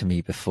occurred to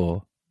me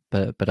before,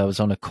 but I was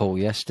on a call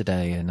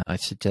yesterday and I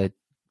said,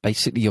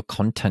 basically your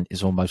content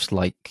is almost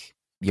like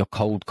your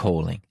cold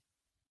calling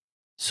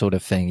sort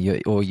of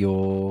thing, or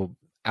your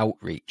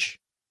outreach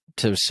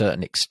to a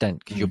certain extent,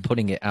 because you're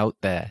putting it out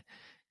there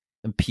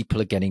and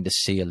people are getting to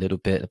see a little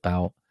bit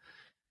about,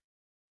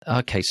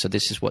 okay, so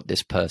this is what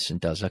this person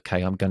does.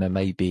 Okay, I'm going to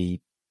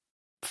maybe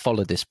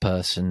follow this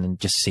person and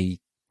just see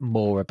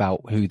more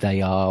about who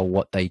they are,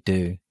 what they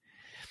do.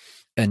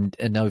 And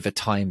over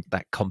time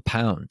that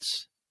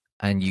compounds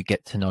and you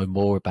get to know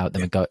more about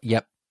them and go,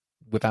 yep,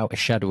 without a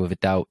shadow of a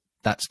doubt,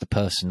 that's the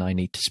person I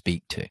need to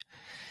speak to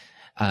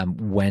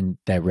when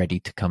they're ready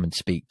to come and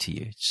speak to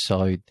you.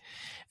 So I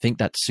think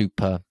that's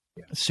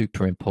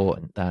super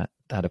important, that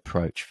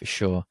approach, for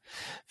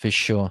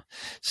sure.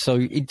 So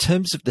in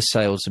terms of the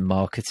sales and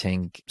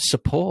marketing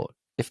support,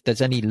 if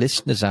there's any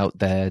listeners out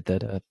there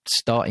that are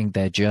starting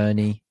their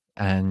journey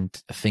and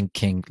are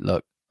thinking,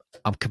 look,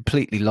 I'm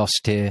completely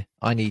lost here,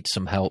 I need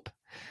some help,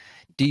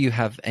 do you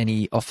have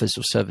any offers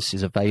or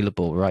services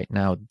available right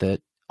now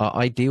that are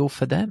ideal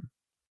for them?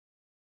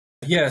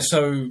 Yeah,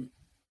 so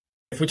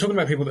if we're talking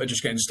about people that are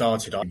just getting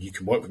started, you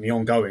can work with me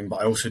ongoing, but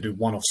I also do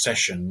one-off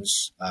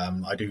sessions.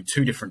 I do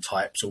two different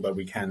types, although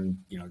we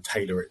can,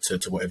 tailor it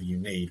to whatever you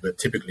need. But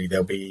typically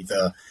there'll be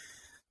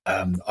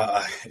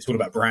it's all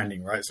about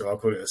branding, right? So I'll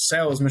call it a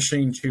sales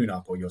machine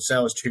tune-up, or your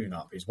sales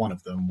tune-up is one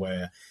of them,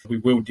 where we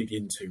will dig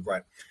into,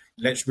 right,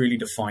 let's really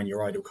define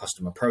your ideal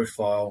customer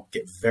profile,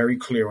 get very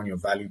clear on your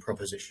value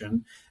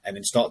proposition, and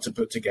then start to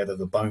put together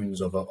the bones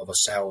of a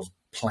sales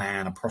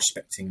plan, a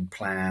prospecting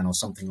plan, or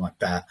something like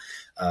that,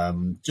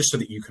 just so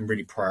that you can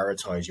really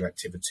prioritize your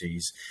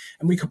activities.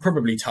 And we could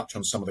probably touch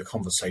on some of the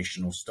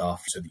conversational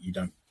stuff so that you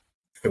don't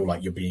feel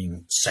like you're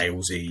being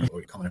salesy or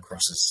you're coming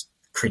across as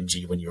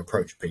cringy when you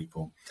approach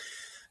people.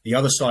 The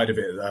other side of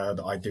it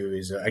that I do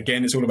is,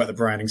 again, it's all about the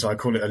branding. So I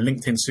call it a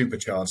LinkedIn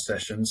Supercharge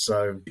session.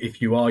 So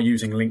if you are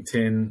using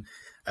LinkedIn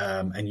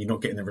and you're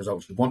not getting the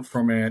results you want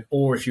from it,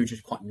 or if you're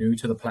just quite new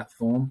to the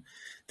platform,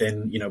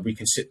 then, we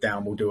can sit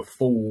down, we'll do a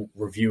full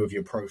review of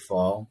your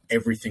profile,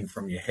 everything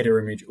from your header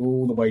image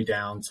all the way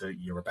down to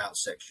your about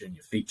section,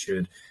 your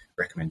featured,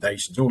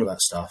 recommendations, all of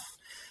that stuff.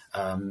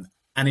 And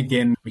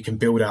again, we can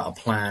build out a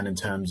plan in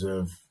terms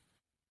of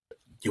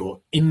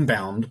your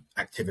inbound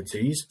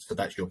activities, so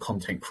that's your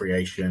content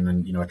creation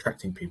and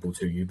attracting people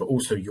to you, but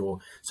also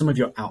some of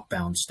your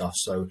outbound stuff,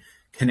 so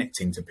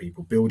connecting to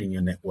people, building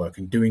your network,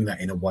 and doing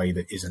that in a way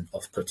that isn't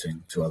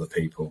off-putting to other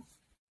people.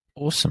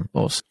 Awesome.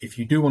 If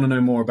you do want to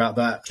know more about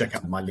that, check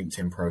out my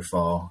LinkedIn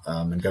profile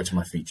and go to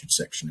my featured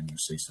section, and you'll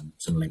see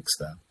some links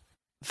there.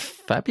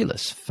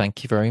 Fabulous.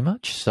 Thank you very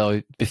much.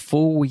 So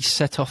before we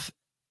set off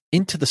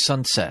into the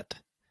sunset,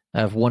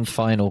 I have one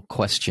final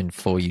question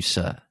for you,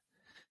 sir.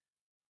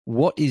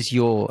 What is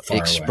your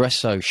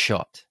espresso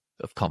shot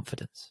of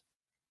confidence?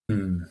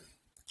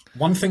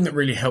 One thing that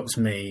really helps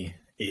me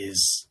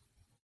is,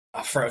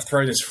 I'll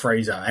throw this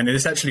phrase out, and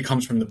this actually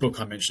comes from the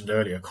book I mentioned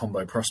earlier,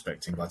 Combo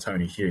Prospecting by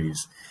Tony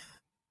Hughes.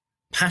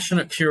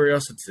 Passionate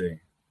curiosity.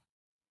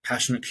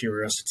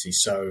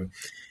 So,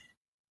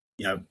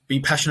 be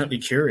passionately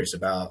curious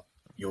about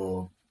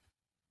your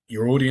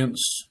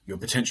audience, your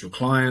potential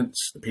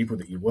clients, the people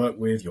that you work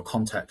with, your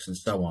contacts, and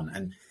so on.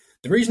 And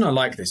the reason I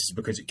like this is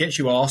because it gets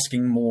you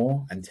asking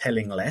more and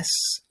telling less,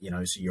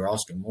 so you're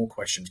asking more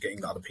questions,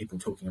 getting other people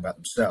talking about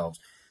themselves.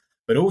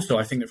 But also,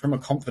 I think that from a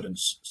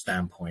confidence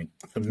standpoint,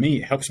 for me,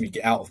 it helps me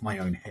get out of my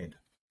own head.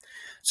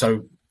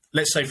 So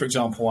let's say, for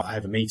example, I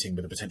have a meeting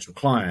with a potential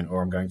client,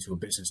 or I'm going to a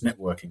business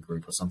networking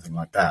group or something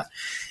like that.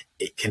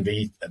 It can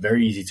be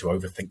very easy to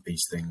overthink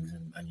these things.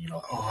 And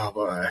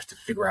I have to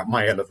figure out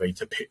my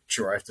elevator pitch,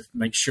 or I have to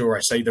make sure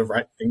I say the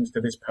right things to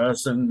this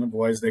person,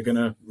 otherwise they're going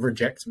to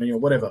reject me or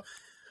whatever.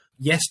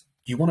 Yes,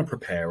 you want to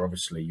prepare,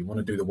 obviously. You want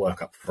to do the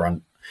work up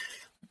front.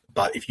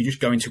 But if you just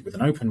go into it with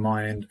an open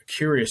mind, a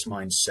curious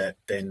mindset,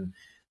 then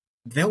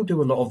they'll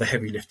do a lot of the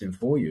heavy lifting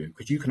for you,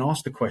 because you can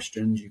ask the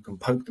questions, you can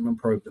poke them and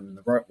probe them in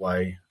the right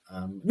way.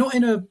 Not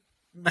in a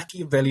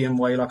Machiavellian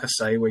way, like I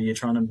say, where you're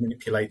trying to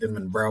manipulate them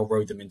and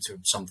railroad them into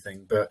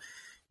something, but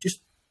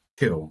just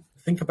chill.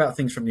 Think about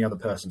things from the other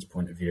person's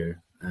point of view,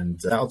 and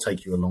that'll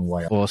take you a long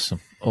way. Awesome.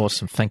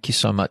 Thank you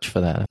so much for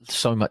that.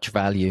 So much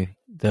value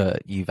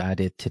that you've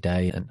added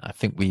today, and I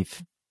think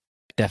we've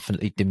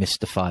definitely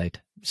demystified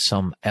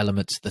some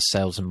elements of the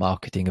sales and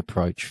marketing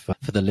approach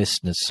for the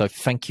listeners. So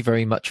thank you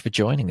very much for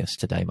joining us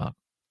today, Mark.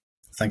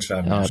 Thanks for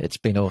having me. It's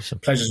been awesome.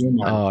 Pleasure's all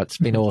mine. It's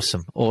been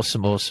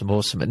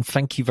awesome. And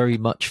thank you very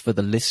much for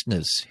the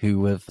listeners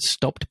who have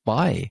stopped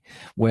by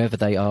wherever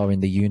they are in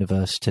the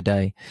universe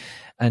today.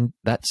 And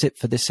that's it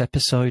for this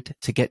episode.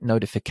 To get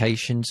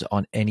notifications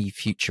on any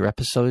future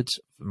episodes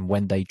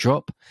when they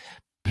drop,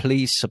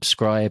 please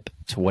subscribe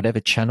to whatever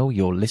channel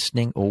you're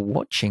listening or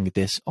watching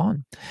this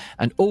on.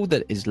 And all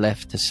that is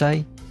left to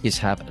say is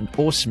have an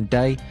awesome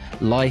day,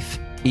 life,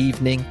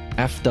 evening,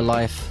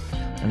 afterlife,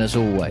 and as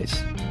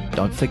always,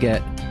 don't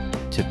forget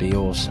to be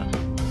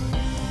awesome.